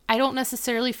stuff, I don't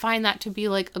necessarily find that to be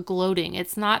like a gloating.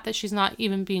 It's not that she's not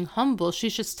even being humble.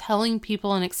 She's just telling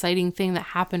people an exciting thing that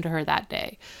happened to her that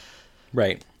day.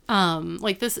 Right.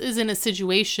 Like, this isn't a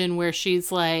situation where she's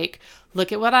like,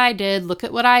 look at what I did. Look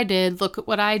at what I did. Look at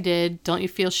what I did. Don't you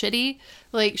feel shitty?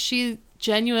 Like, she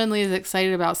genuinely is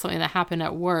excited about something that happened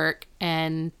at work,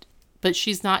 but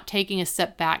she's not taking a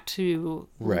step back to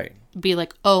be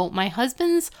like, oh, my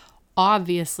husband's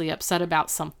obviously upset about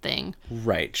something.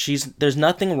 Right. There's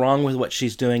nothing wrong with what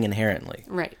she's doing inherently.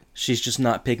 Right. She's just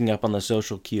not picking up on the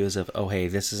social cues of, oh, hey,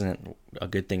 this isn't a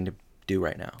good thing to do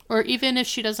right now. Or even if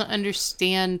she doesn't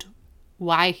understand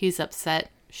why he's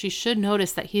upset, she should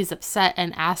notice that he's upset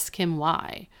and ask him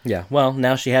why. Yeah. Well,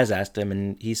 now she has asked him,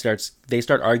 and they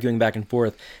start arguing back and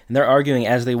forth, and they're arguing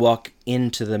as they walk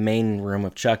into the main room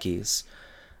of Chucky's.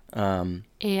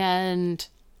 And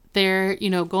they're,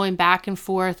 going back and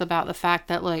forth about the fact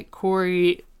that, like,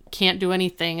 Corey can't do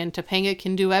anything and Topanga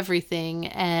can do everything.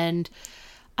 And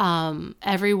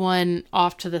everyone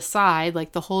off to the side,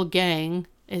 like the whole gang,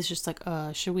 is just like,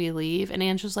 should we leave? And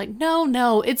Angela's like,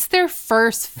 no, it's their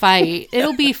first fight.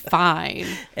 It'll be fine.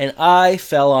 And I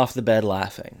fell off the bed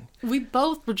laughing. We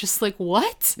both were just like,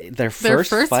 what? Their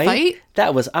first fight?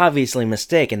 That was obviously a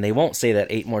mistake, and they won't say that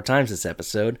 8 more times this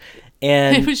episode.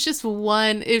 And it was just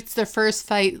one. It's their first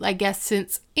fight, I guess,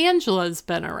 since Angela's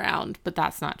been around, but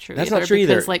that's not true. That's not true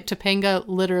either. Because, like, Topanga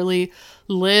literally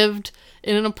lived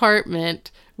in an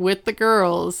apartment with the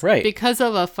girls because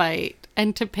of a fight,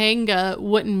 and Topanga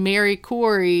wouldn't marry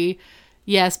Corey.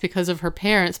 Yes, because of her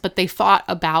parents, but they fought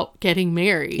about getting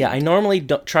married. Yeah, I normally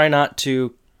try not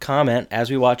to comment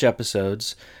as we watch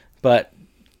episodes, but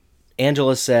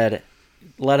Angela said,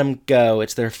 let them go,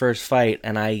 it's their first fight,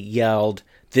 and I yelled,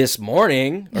 this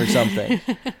morning, or something.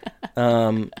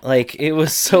 Like, it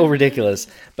was so ridiculous.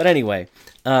 But anyway,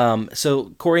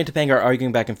 so Corey and Topanga are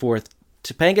arguing back and forth.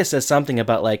 Topanga says something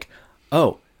about, like,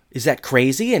 oh, is that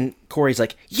crazy? And Corey's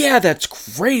like, yeah, that's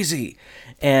crazy.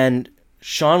 And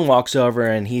Sean walks over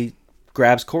and he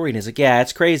grabs Corey and he's like, yeah,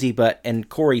 it's crazy, and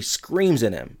Corey screams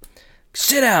at him,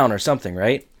 sit down or something,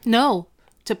 right? No,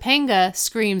 Topanga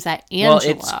screams at Angela. Well,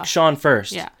 it's Sean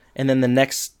first. Yeah. And then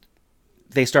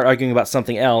they start arguing about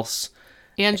something else.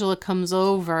 Angela comes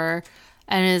over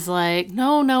and is like,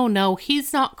 no,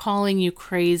 he's not calling you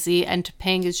crazy. And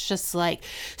Topanga's just like,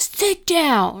 sit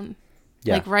down.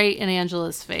 Yeah. Like right in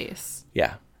Angela's face.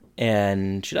 Yeah.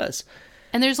 And she does.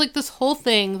 And there's like this whole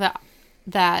thing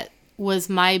that was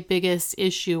my biggest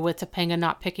issue with Topanga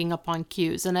not picking up on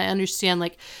cues. And I understand,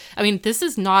 like, I mean, this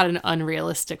is not an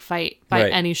unrealistic fight by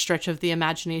Right. any stretch of the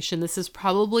imagination. This is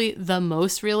probably the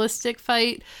most realistic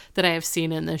fight that I have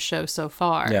seen in this show so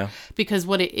far. Yeah. Because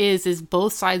what it is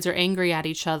both sides are angry at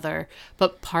each other,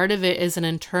 but part of it is an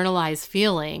internalized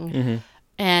feeling. Mm-hmm.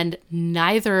 And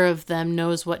neither of them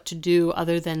knows what to do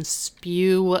other than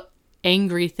spew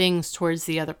angry things towards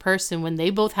the other person when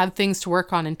they both have things to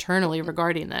work on internally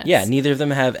regarding this. Yeah, neither of them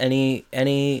have any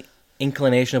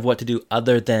inclination of what to do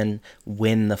other than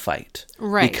win the fight.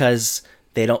 Right. Because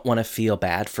they don't want to feel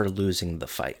bad for losing the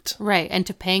fight. Right. And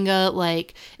Topanga,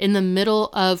 like, in the middle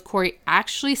of Corey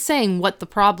actually saying what the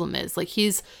problem is. Like,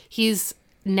 he's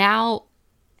now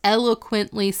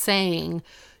eloquently saying,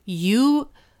 you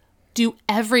do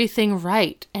everything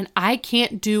right, and I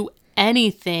can't do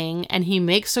anything. And he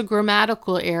makes a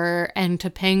grammatical error, and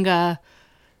Topanga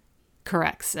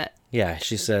corrects it. Yeah,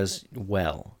 she says,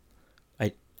 well,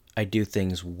 I do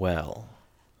things well.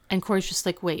 And Corey's just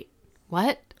like, wait,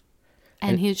 what?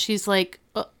 And she's like,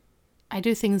 I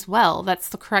do things well. That's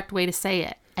the correct way to say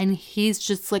it. And he's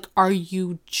just like, are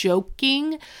you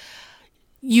joking?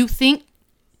 You think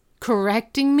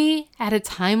correcting me at a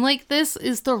time like this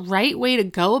is the right way to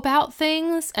go about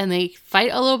things? And they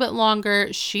fight a little bit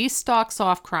longer. She stalks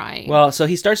off crying. Well, so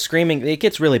he starts screaming. It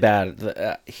gets really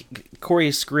bad.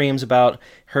 Corey screams about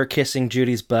her kissing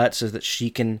Judy's butt so that she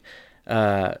can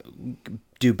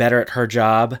do better at her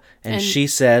job. And she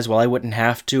says, well, I wouldn't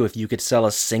have to if you could sell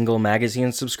a single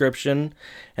magazine subscription.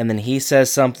 And then he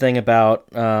says something about...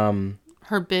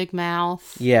 her big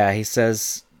mouth. Yeah, he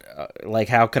says... like,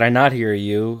 how could I not hear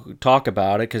you talk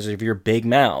about it because of your big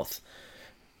mouth?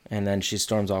 And then she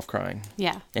storms off crying.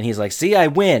 Yeah. And he's like, see, I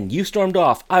win. You stormed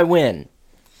off. I win.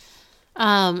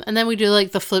 And then we do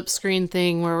like the flip screen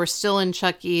thing where we're still in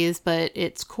Chucky's, but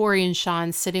it's Corey and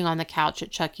Sean sitting on the couch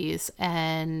at Chucky's.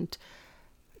 And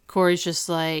Corey's just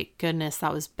like, goodness,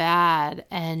 that was bad.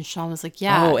 And Sean was like,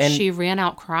 yeah, and she ran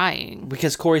out crying.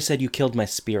 Because Corey said you killed my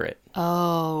spirit.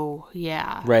 Oh,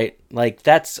 yeah. Right? Like,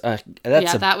 that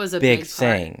was a big part.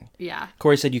 thing. Yeah.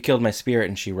 Corey said you killed my spirit,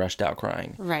 and she rushed out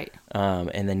crying. Right.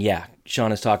 And then, yeah,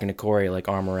 Sean is talking to Corey, like,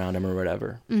 arm around him or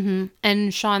whatever. Mm-hmm.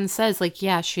 And Sean says, like,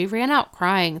 yeah, she ran out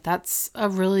crying. That's a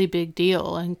really big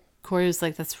deal. And Corey was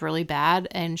like, that's really bad.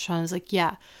 And Sean was like,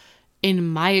 yeah, in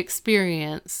my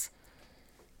experience,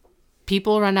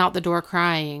 people run out the door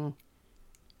crying.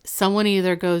 Someone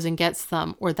either goes and gets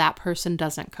them or that person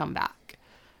doesn't come back.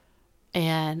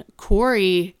 And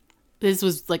Corey, this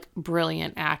was like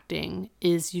brilliant acting,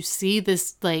 is you see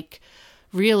this like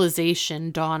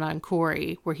realization dawn on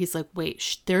Corey where he's like,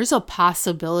 wait, there's a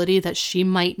possibility that she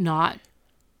might not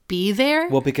be there.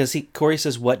 Well, because Corey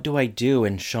says, what do I do?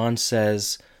 And Sean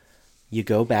says, you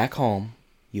go back home.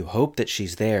 You hope that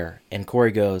she's there. And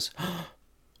Corey goes,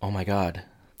 oh my God.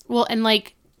 Well, and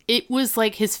like, it was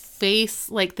like his face,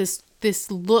 like this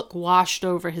look washed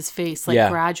over his face, like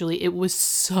gradually. It was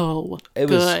so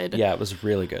good. Yeah, it was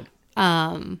really good.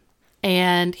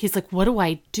 And he's like, what do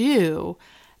I do?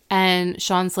 And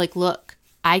Sean's like, look,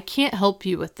 I can't help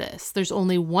you with this. There's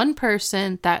only one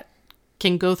person that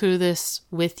can go through this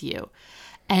with you.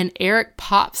 And Eric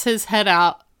pops his head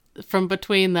out from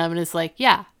between them and is like,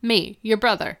 yeah, me, your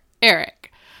brother,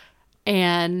 Eric.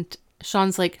 And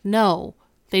Sean's like, no,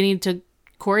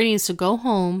 Corey needs to go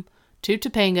home to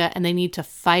Topanga and they need to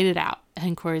fight it out.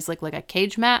 And Corey's like a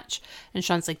cage match. And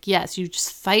Sean's like, yes, you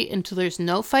just fight until there's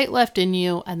no fight left in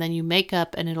you and then you make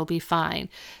up and it'll be fine.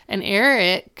 And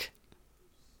Eric,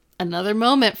 another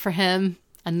moment for him,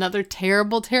 another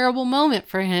terrible, terrible moment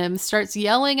for him, starts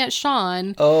yelling at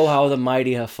Sean. Oh, how the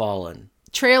mighty have fallen.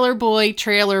 Trailer boy,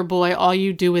 all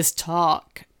you do is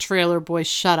talk. Trailer boy,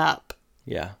 shut up.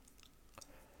 Yeah.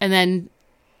 And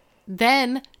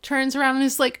then turns around and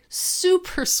is like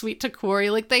super sweet to Corey.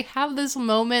 Like they have this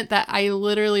moment that I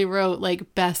literally wrote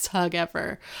like best hug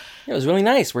ever. It was really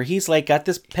nice where he's like got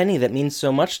this penny that means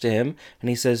so much to him and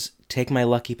he says, take my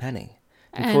lucky penny.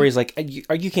 And Corey's like,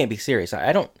 you can't be serious.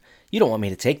 You don't want me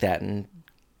to take that. And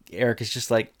Eric is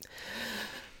just like,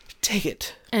 take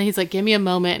it. And he's like, give me a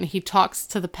moment. And he talks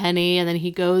to the penny and then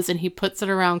he goes and he puts it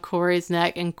around Corey's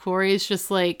neck. And Corey's just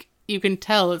like, you can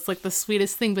tell it's like the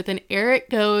sweetest thing. But then Eric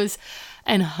goes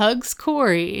and hugs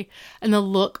Corey. And the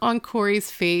look on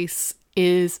Corey's face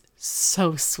is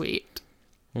so sweet.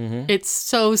 It's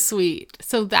so sweet.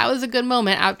 So that was a good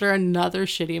moment after another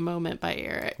shitty moment by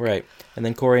Eric. Right. And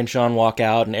then Corey and Sean walk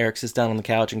out, and Eric sits down on the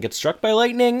couch and gets struck by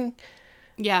lightning.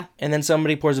 Yeah. And then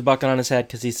somebody pours a bucket on his head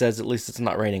because he says, at least it's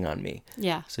not raining on me.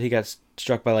 Yeah. So he got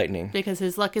struck by lightning. Because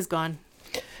his luck is gone.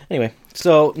 Anyway,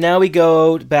 so now we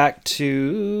go back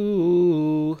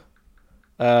to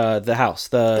the house.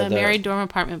 The married dorm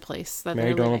apartment place. That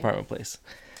married dorm apartment place.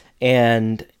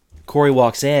 And Corey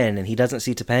walks in, and he doesn't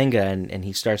see Topanga, and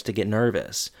he starts to get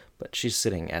nervous. But she's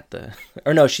sitting at the...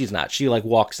 Or no, she's not. She, like,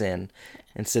 walks in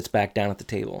and sits back down at the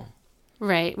table.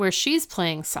 Right, where she's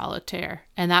playing solitaire.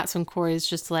 And that's when Corey's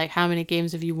just like, how many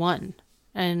games have you won?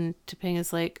 And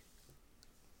Topanga's like,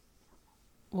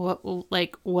 what,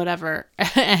 like, whatever.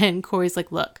 And Corey's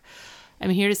like, look, I'm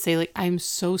here to say, like, I'm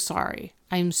so sorry.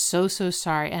 I'm so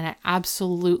sorry. And I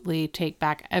absolutely take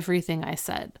back everything I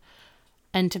said.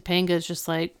 And Topanga's just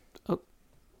like,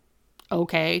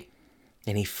 okay.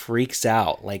 And he freaks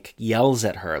out, like, yells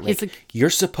at her. Like, like,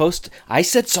 you're supposed to... I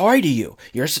said sorry to you.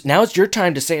 Now it's your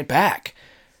time to say it back.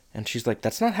 And she's like,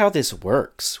 that's not how this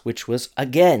works. Which was,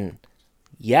 again,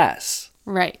 yes.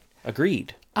 Right.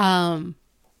 Agreed. But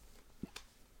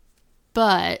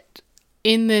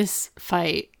in this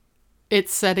fight,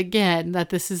 it's said again that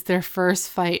this is their first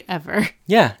fight ever.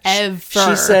 Yeah. Ever.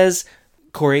 She says,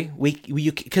 Corey,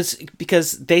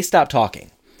 because they stop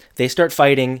talking. They start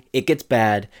fighting, it gets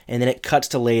bad, and then it cuts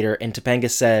to later, and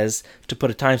Topanga says, to put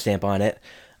a timestamp on it,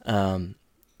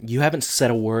 you haven't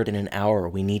said a word in an hour.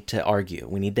 We need to argue.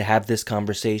 We need to have this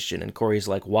conversation. And Corey's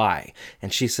like, why?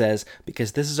 And she says,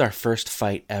 because this is our first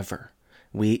fight ever.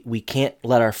 We can't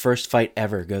let our first fight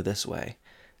ever go this way.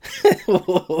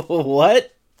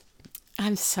 What?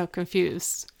 I'm so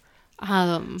confused.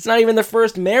 It's not even the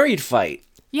first married fight.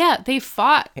 Yeah, they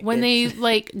fought when they,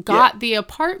 like, got the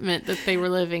apartment that they were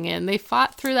living in. They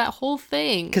fought through that whole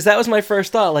thing. Because that was my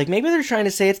first thought. Like, maybe they're trying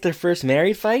to say it's their first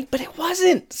married fight, but it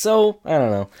wasn't. So, I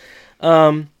don't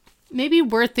know. Maybe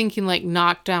we're thinking, like,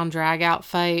 knockdown, drag-out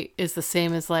fight is the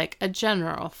same as, like, a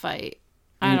general fight.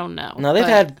 I don't know. No, they've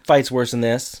had fights worse than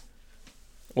this.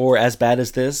 Or as bad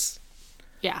as this.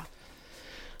 Yeah.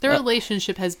 Their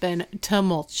relationship has been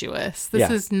tumultuous.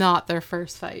 This is not their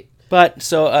first fight. But,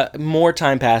 so, more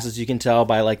time passes, you can tell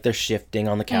by, like, they're shifting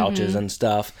on the couches and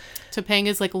stuff.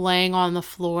 Topanga's, like, laying on the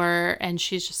floor, and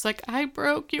she's just like, I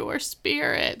broke your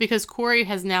spirit. Because Corey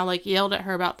has now, like, yelled at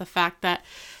her about the fact that,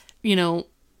 you know,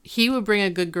 he would bring a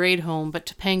good grade home, but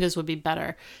Topanga's would be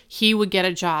better. He would get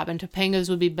a job, and Topanga's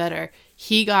would be better.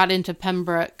 He got into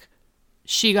Pembroke.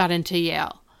 She got into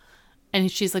Yale. And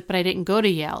she's like, but I didn't go to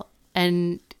Yale.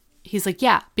 And he's like,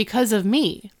 yeah, because of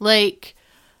me. Like...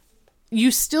 you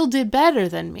still did better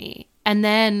than me and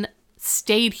then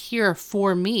stayed here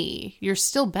for me. You're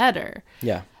still better.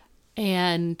 Yeah.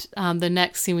 And the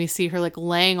next scene we see her like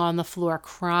laying on the floor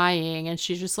crying and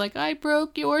she's just like, I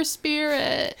broke your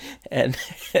spirit. And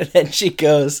then she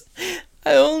goes,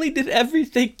 I only did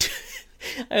everything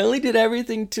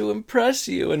to impress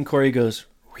you. And Corey goes,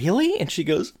 really? And she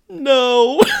goes,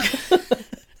 no.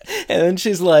 And then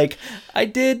she's like, I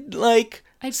did like...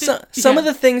 Some of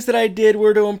the things that I did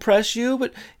were to impress you, but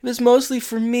it was mostly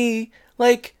for me.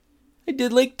 Like, I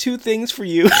did like 2 things for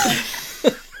you.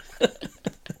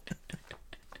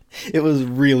 It was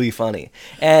really funny.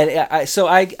 And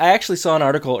I actually saw an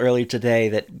article earlier today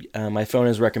that my phone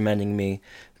is recommending me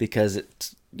because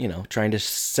it's, you know, trying to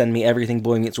send me everything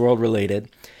Boy Meets World related.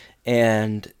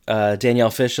 And Danielle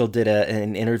Fishel did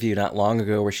an interview not long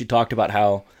ago where she talked about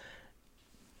how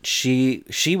she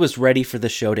was ready for the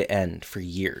show to end for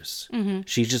years. Mm-hmm.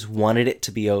 She just wanted it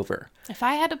to be over. If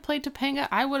I had to play Topanga,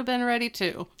 I would have been ready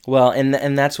too. Well,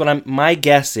 and that's what my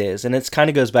guess is, and it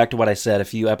kind of goes back to what I said a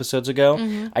few episodes ago.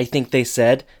 Mm-hmm. I think they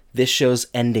said, this show's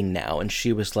ending now, and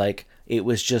she was like, it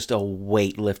was just a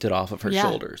weight lifted off of her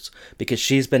shoulders. Because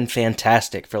she's been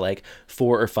fantastic for like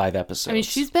 4 or 5 episodes. I mean,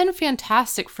 she's been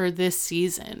fantastic for this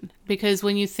season. Because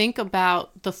when you think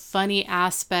about the funny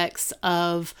aspects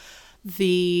of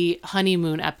the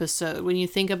honeymoon episode, when you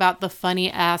think about the funny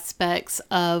aspects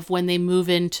of when they move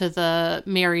into the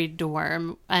married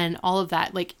dorm and all of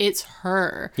that, like, it's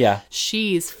her. Yeah.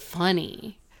 She's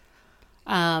funny.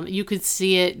 You could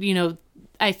see it, you know,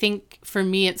 I think for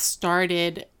me it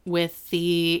started with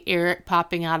the Eric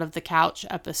popping out of the couch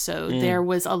episode. There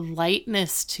was a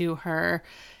lightness to her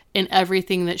in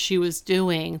everything that she was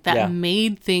doing that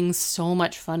made things so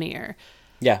much funnier.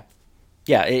 Yeah.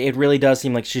 Yeah, it really does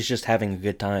seem like she's just having a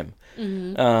good time.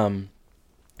 Mm-hmm.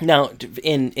 Now,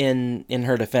 in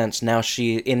her defense, now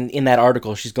she in that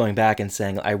article she's going back and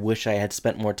saying, "I wish I had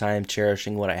spent more time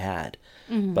cherishing what I had."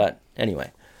 Mm-hmm. But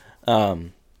anyway,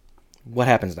 what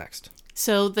happens next?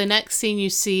 So the next scene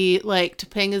you see, like,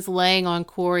 Topanga's laying on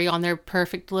Corey on their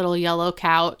perfect little yellow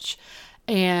couch.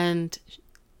 And,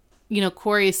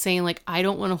 Corey is saying, like, I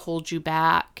don't want to hold you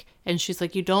back. And she's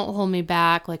like, you don't hold me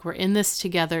back. Like, we're in this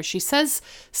together. She says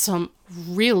some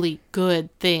really good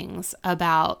things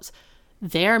about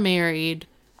they're married.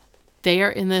 They are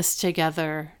in this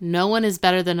together. No one is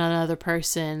better than another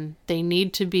person. They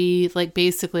need to be, like,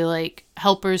 basically, like,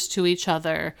 helpers to each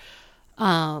other.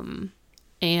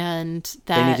 And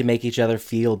that they need to make each other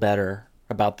feel better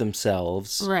about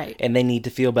themselves. Right. And they need to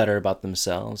feel better about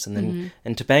themselves. And then,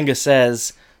 and Topanga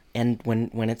says, and when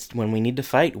we need to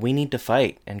fight, we need to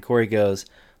fight. And Corey goes,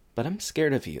 but I'm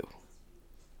scared of you.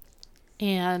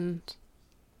 And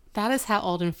that is how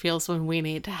Alden feels when we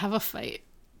need to have a fight.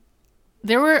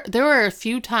 There were a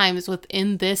few times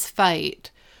within this fight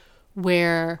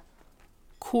where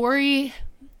Corey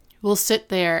will sit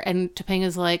there and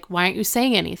Topanga's like, why aren't you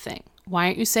saying anything? Why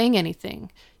aren't you saying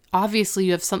anything? Obviously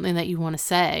you have something that you want to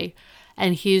say.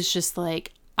 And he's just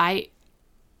like, I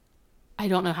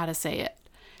don't know how to say it.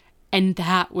 And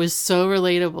that was so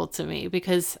relatable to me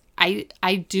because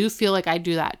I do feel like I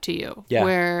do that to you. Yeah.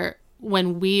 Where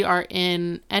when we are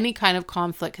in any kind of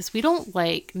conflict, because we don't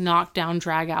like knock down,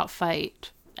 drag out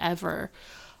fight ever.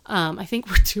 I think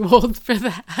we're too old for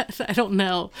that. I don't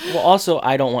know. Well, also,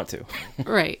 I don't want to.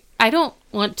 Right. I don't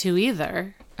want to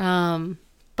either.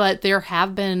 But there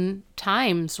have been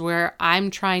times where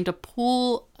I'm trying to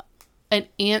pull an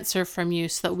answer from you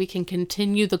so that we can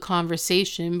continue the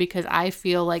conversation because I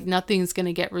feel like nothing's going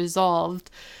to get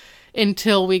resolved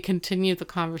until we continue the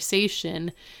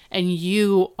conversation. And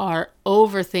you are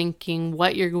overthinking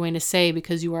what you're going to say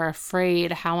because you are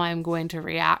afraid how I'm going to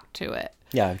react to it.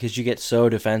 Yeah, because you get so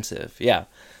defensive. Yeah.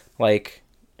 Like,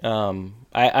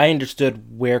 I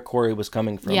understood where Corey was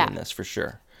coming from in this for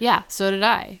sure. Yeah, so did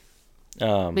I.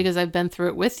 Because I've been through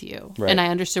it with you. Right. And I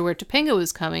understood where Topanga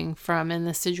was coming from in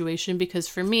this situation because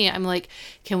for me, I'm like,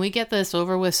 can we get this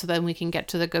over with so then we can get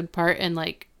to the good part and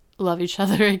like love each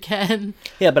other again?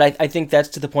 Yeah, but I think that's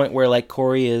to the point where like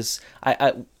Corey is...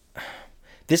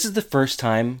 this is the first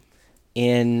time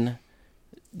in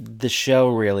the show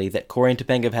really that Corey and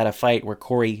Topanga have had a fight where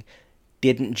Corey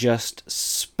didn't just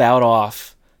spout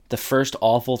off the first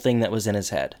awful thing that was in his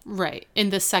head. Right.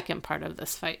 In the second part of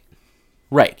this fight.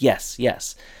 Right.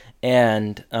 Yes.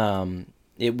 And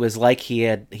it was like he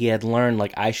had learned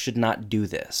like I should not do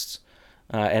this,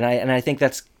 and I think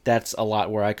that's a lot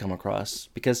where I come across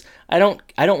because I don't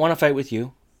want to fight with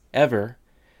you ever,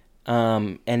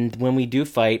 and when we do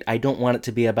fight, I don't want it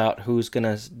to be about who's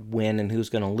gonna win and who's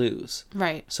gonna lose.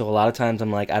 Right. So a lot of times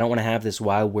I'm like I don't want to have this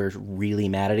while we're really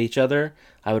mad at each other.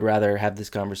 I would rather have this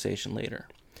conversation later.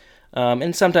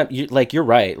 And sometimes, you're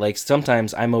right. Like,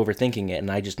 sometimes I'm overthinking it, and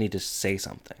I just need to say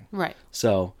something. Right.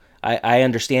 So, I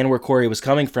understand where Corey was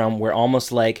coming from, where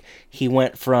almost like he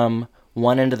went from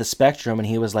one end of the spectrum, and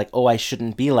he was like, oh, I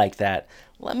shouldn't be like that.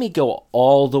 Let me go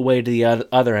all the way to the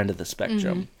other end of the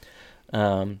spectrum.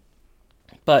 Mm-hmm.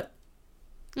 But...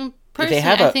 Personally,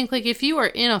 I think, like, if you are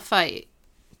in a fight,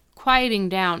 quieting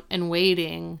down and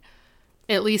waiting,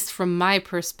 at least from my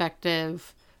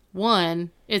perspective...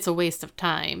 One, it's a waste of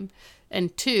time.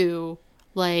 And two,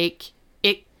 like,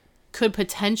 it could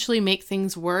potentially make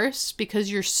things worse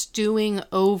because you're stewing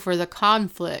over the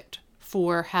conflict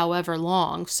for however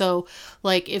long. So,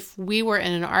 like, if we were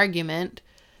in an argument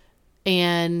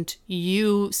and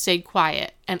you stayed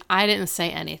quiet and I didn't say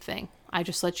anything, I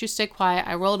just let you stay quiet,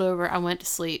 I rolled over, I went to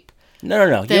sleep. No.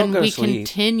 You don't go to sleep. Then we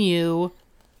continue...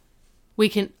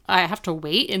 I have to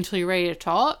wait until you're ready to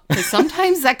talk. Because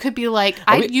sometimes that could be like,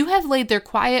 you have laid there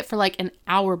quiet for like an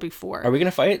hour before. Are we going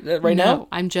to fight right now? No,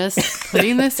 I'm just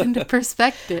putting this into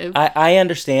perspective. I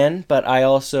understand, but I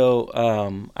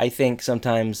also, I think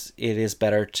sometimes it is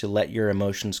better to let your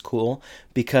emotions cool.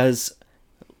 Because,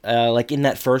 like in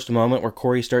that first moment where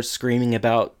Corey starts screaming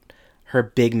about her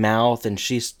big mouth and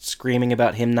she's screaming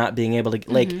about him not being able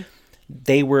to, like,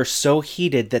 they were so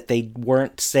heated that they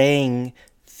weren't saying...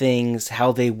 things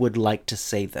how they would like to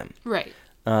say them. Right.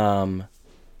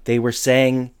 They were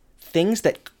saying things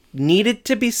that needed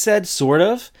to be said, sort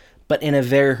of, but in a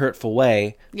very hurtful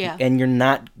way. Yeah.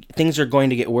 And things are going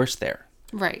to get worse there.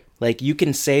 Right. Like, you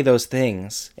can say those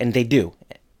things, and they do.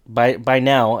 By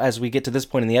now, as we get to this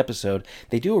point in the episode,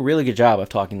 they do a really good job of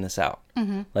talking this out.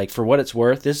 Mm-hmm. Like, for what it's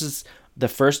worth, this is the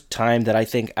first time that I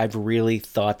think I've really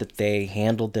thought that they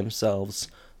handled themselves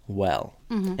well.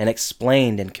 Mm-hmm. And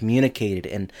explained and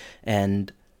communicated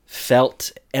and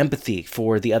felt empathy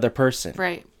for the other person.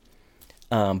 Right.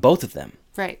 Both of them.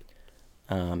 Right.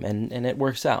 And it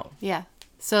works out. Yeah.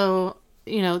 So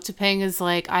Topanga's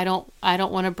like, I don't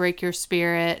want to break your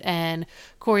spirit, and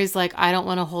Corey's like, I don't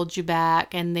want to hold you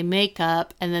back, and they make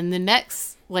up, and then the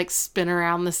next like spin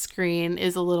around the screen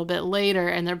is a little bit later,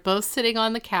 and they're both sitting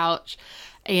on the couch,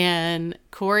 and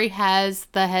Corey has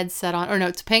the headset on, or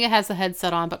no, Topanga has the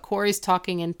headset on, but Corey's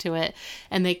talking into it,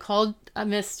 and they called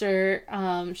Mr.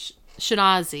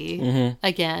 Shinazi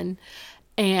again,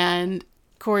 and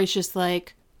Corey's just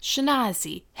like,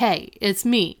 Shinazi, hey, it's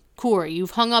me. Corey,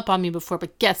 you've hung up on me before,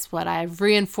 but guess what? I have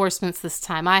reinforcements this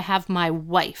time. I have my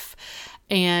wife.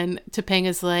 And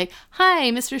Topanga's like,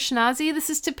 hi, Mr. Shinazi, this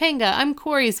is Topanga. I'm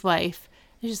Corey's wife.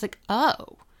 And she's like,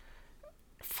 oh,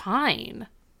 fine.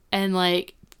 And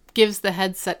like gives the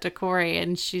headset to Corey,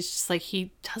 and she's just like,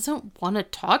 he doesn't want to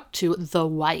talk to the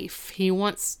wife. He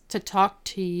wants to talk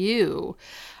to you.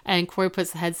 And Corey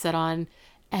puts the headset on,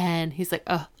 and he's like,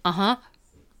 uh-huh.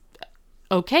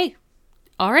 Okay.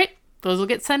 All right. Those will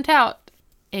get sent out.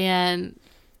 And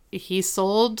he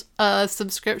sold a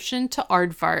subscription to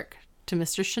Aardvark to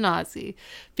Mr. Shinazi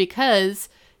because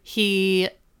he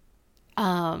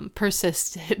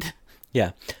persisted.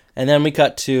 Yeah. And then we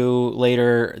cut to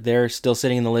later, they're still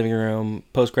sitting in the living room.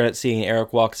 Post-credit scene,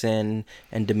 Eric walks in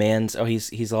and demands,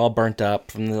 he's all burnt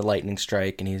up from the lightning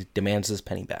strike, and he demands his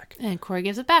penny back. And Corey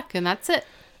gives it back, and that's it.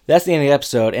 That's the end of the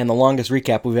episode, and the longest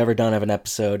recap we've ever done of an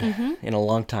episode in a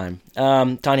long time.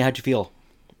 Tanya, how'd you feel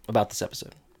about this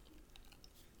episode?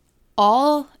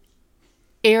 All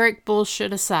Eric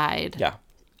bullshit aside, yeah,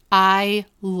 I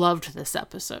loved this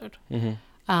episode.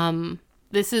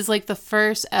 This is like the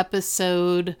first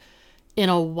episode in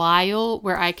a while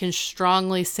where I can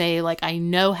strongly say, like, I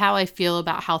know how I feel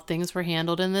about how things were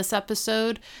handled in this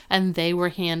episode, and they were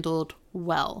handled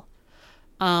well.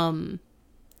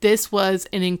 This was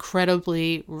an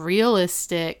incredibly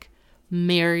realistic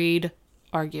married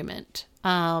argument.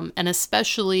 And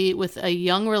especially with a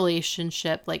young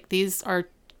relationship, like these are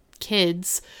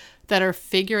kids that are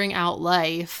figuring out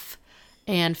life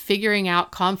and figuring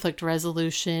out conflict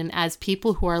resolution as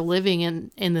people who are living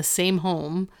in the same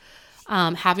home,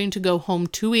 having to go home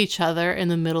to each other in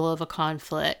the middle of a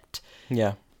conflict.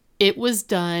 Yeah. It was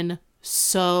done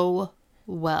so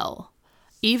well.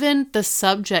 Even the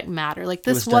subject matter, like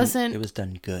this wasn't... It was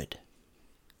done good.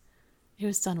 It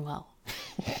was done well.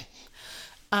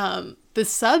 The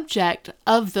subject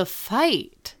of the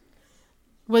fight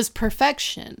was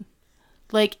perfection.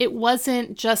 Like, it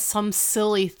wasn't just some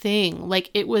silly thing.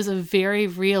 Like, it was a very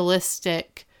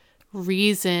realistic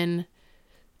reason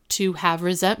to have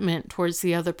resentment towards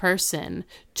the other person,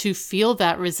 to feel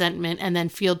that resentment and then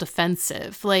feel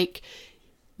defensive. Like,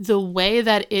 the way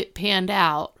that it panned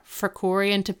out for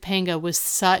Corey and Topanga was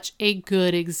such a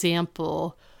good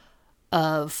example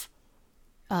of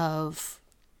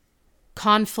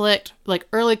conflict, like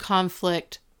early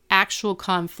conflict, actual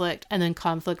conflict, and then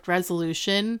conflict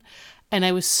resolution. And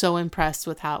I was so impressed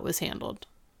with how it was handled.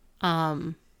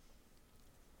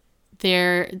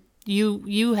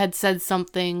 You had said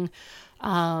something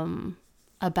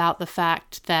about the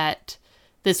fact that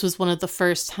this was one of the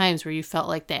first times where you felt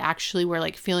like they actually were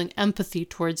like feeling empathy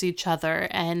towards each other,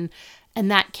 and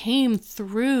that came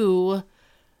through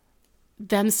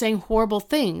them saying horrible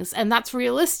things. And that's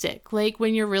realistic. Like,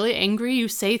 when you're really angry, you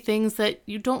say things that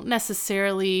you don't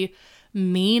necessarily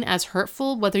mean as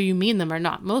hurtful, whether you mean them or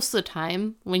not. Most of the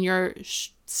time, when you're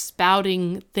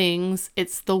spouting things,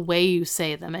 it's the way you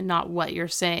say them and not what you're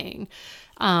saying.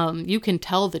 You can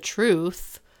tell the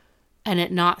truth and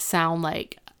it not sound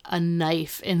like a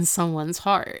knife in someone's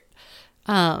heart.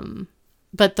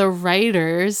 But the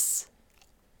writers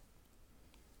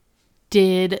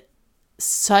did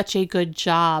such a good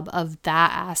job of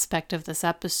that aspect of this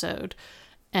episode.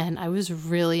 And I was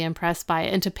really impressed by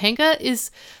it. And Topanga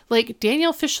is, like,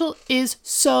 Danielle Fishel is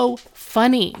so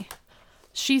funny.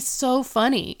 She's so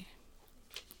funny.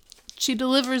 She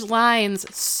delivers lines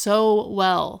so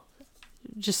well.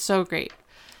 Just so great.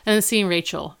 And then seeing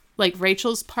Rachel. Like,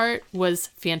 Rachel's part was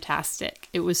fantastic.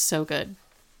 It was so good.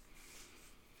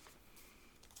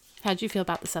 How'd you feel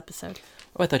about this episode?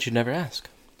 Oh, I thought you'd never ask.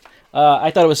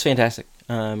 I thought it was fantastic.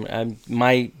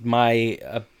 My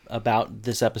about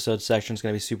this episode section is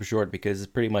going to be super short because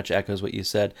it pretty much echoes what you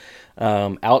said.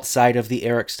 Outside of the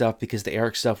Eric stuff, because the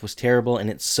Eric stuff was terrible, and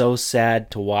it's so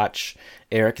sad to watch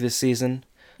Eric this season,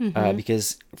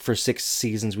 because for 6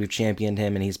 seasons we've championed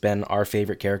him, and he's been our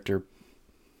favorite character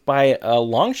by a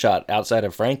long shot outside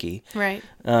of Frankie. Right.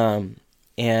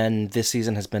 And this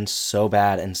season has been so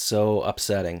bad and so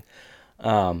upsetting.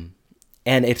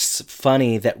 And it's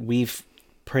funny that we've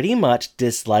pretty much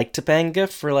disliked Topanga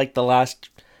for like the last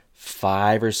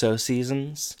 5 or so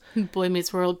seasons. Boy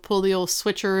Meets World, pull the old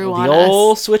switcheroo The on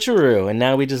old us. switcheroo, and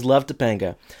now we just love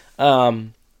Topanga. Yeah,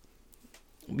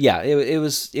 it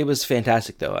was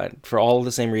fantastic though, for all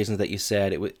the same reasons that you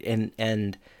said. It was,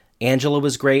 and Angela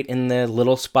was great in the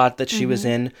little spot that she was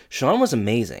in. Sean was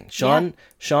amazing. Sean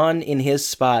in his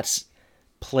spots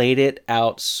played it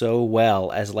out so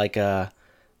well as like I'm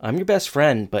your best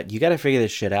friend, but you got to figure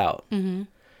this shit out.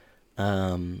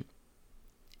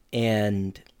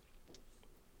 And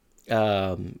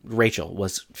Rachel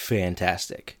was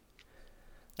fantastic.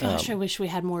 Gosh, I wish we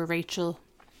had more Rachel.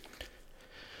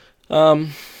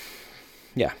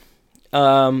 Yeah. But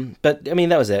I mean,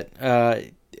 that was it.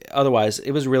 Otherwise,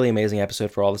 it was a really amazing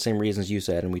episode for all the same reasons you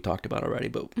said and we talked about already.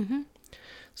 But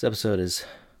this episode has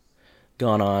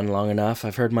gone on long enough.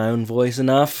 I've heard my own voice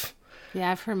enough.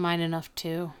 Yeah, I've heard mine enough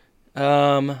too.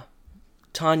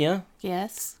 Tanya?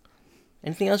 Yes?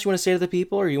 Anything else you want to say to the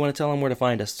people, or you want to tell them where to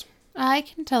find us? I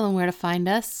can tell them where to find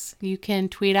us. You can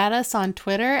tweet at us on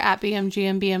Twitter at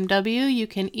BMGMBMW. You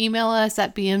can email us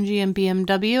at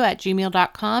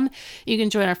bmgmbmw@gmail.com. You can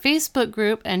join our Facebook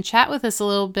group and chat with us a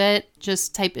little bit.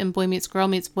 Just type in Boy Meets Girl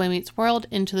Meets Boy Meets World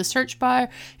into the search bar.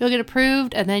 You'll get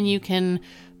approved, and then you can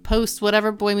post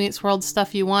whatever Boy Meets World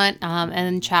stuff you want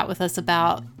and chat with us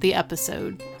about the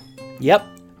episode. Yep,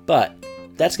 but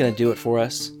that's going to do it for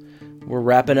us. We're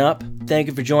wrapping up. Thank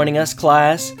you for joining us,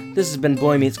 class. This has been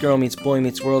Boy Meets Girl Meets Boy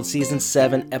Meets World, Season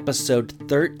 7, Episode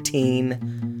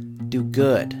 13. Do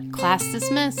good. Class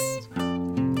dismissed.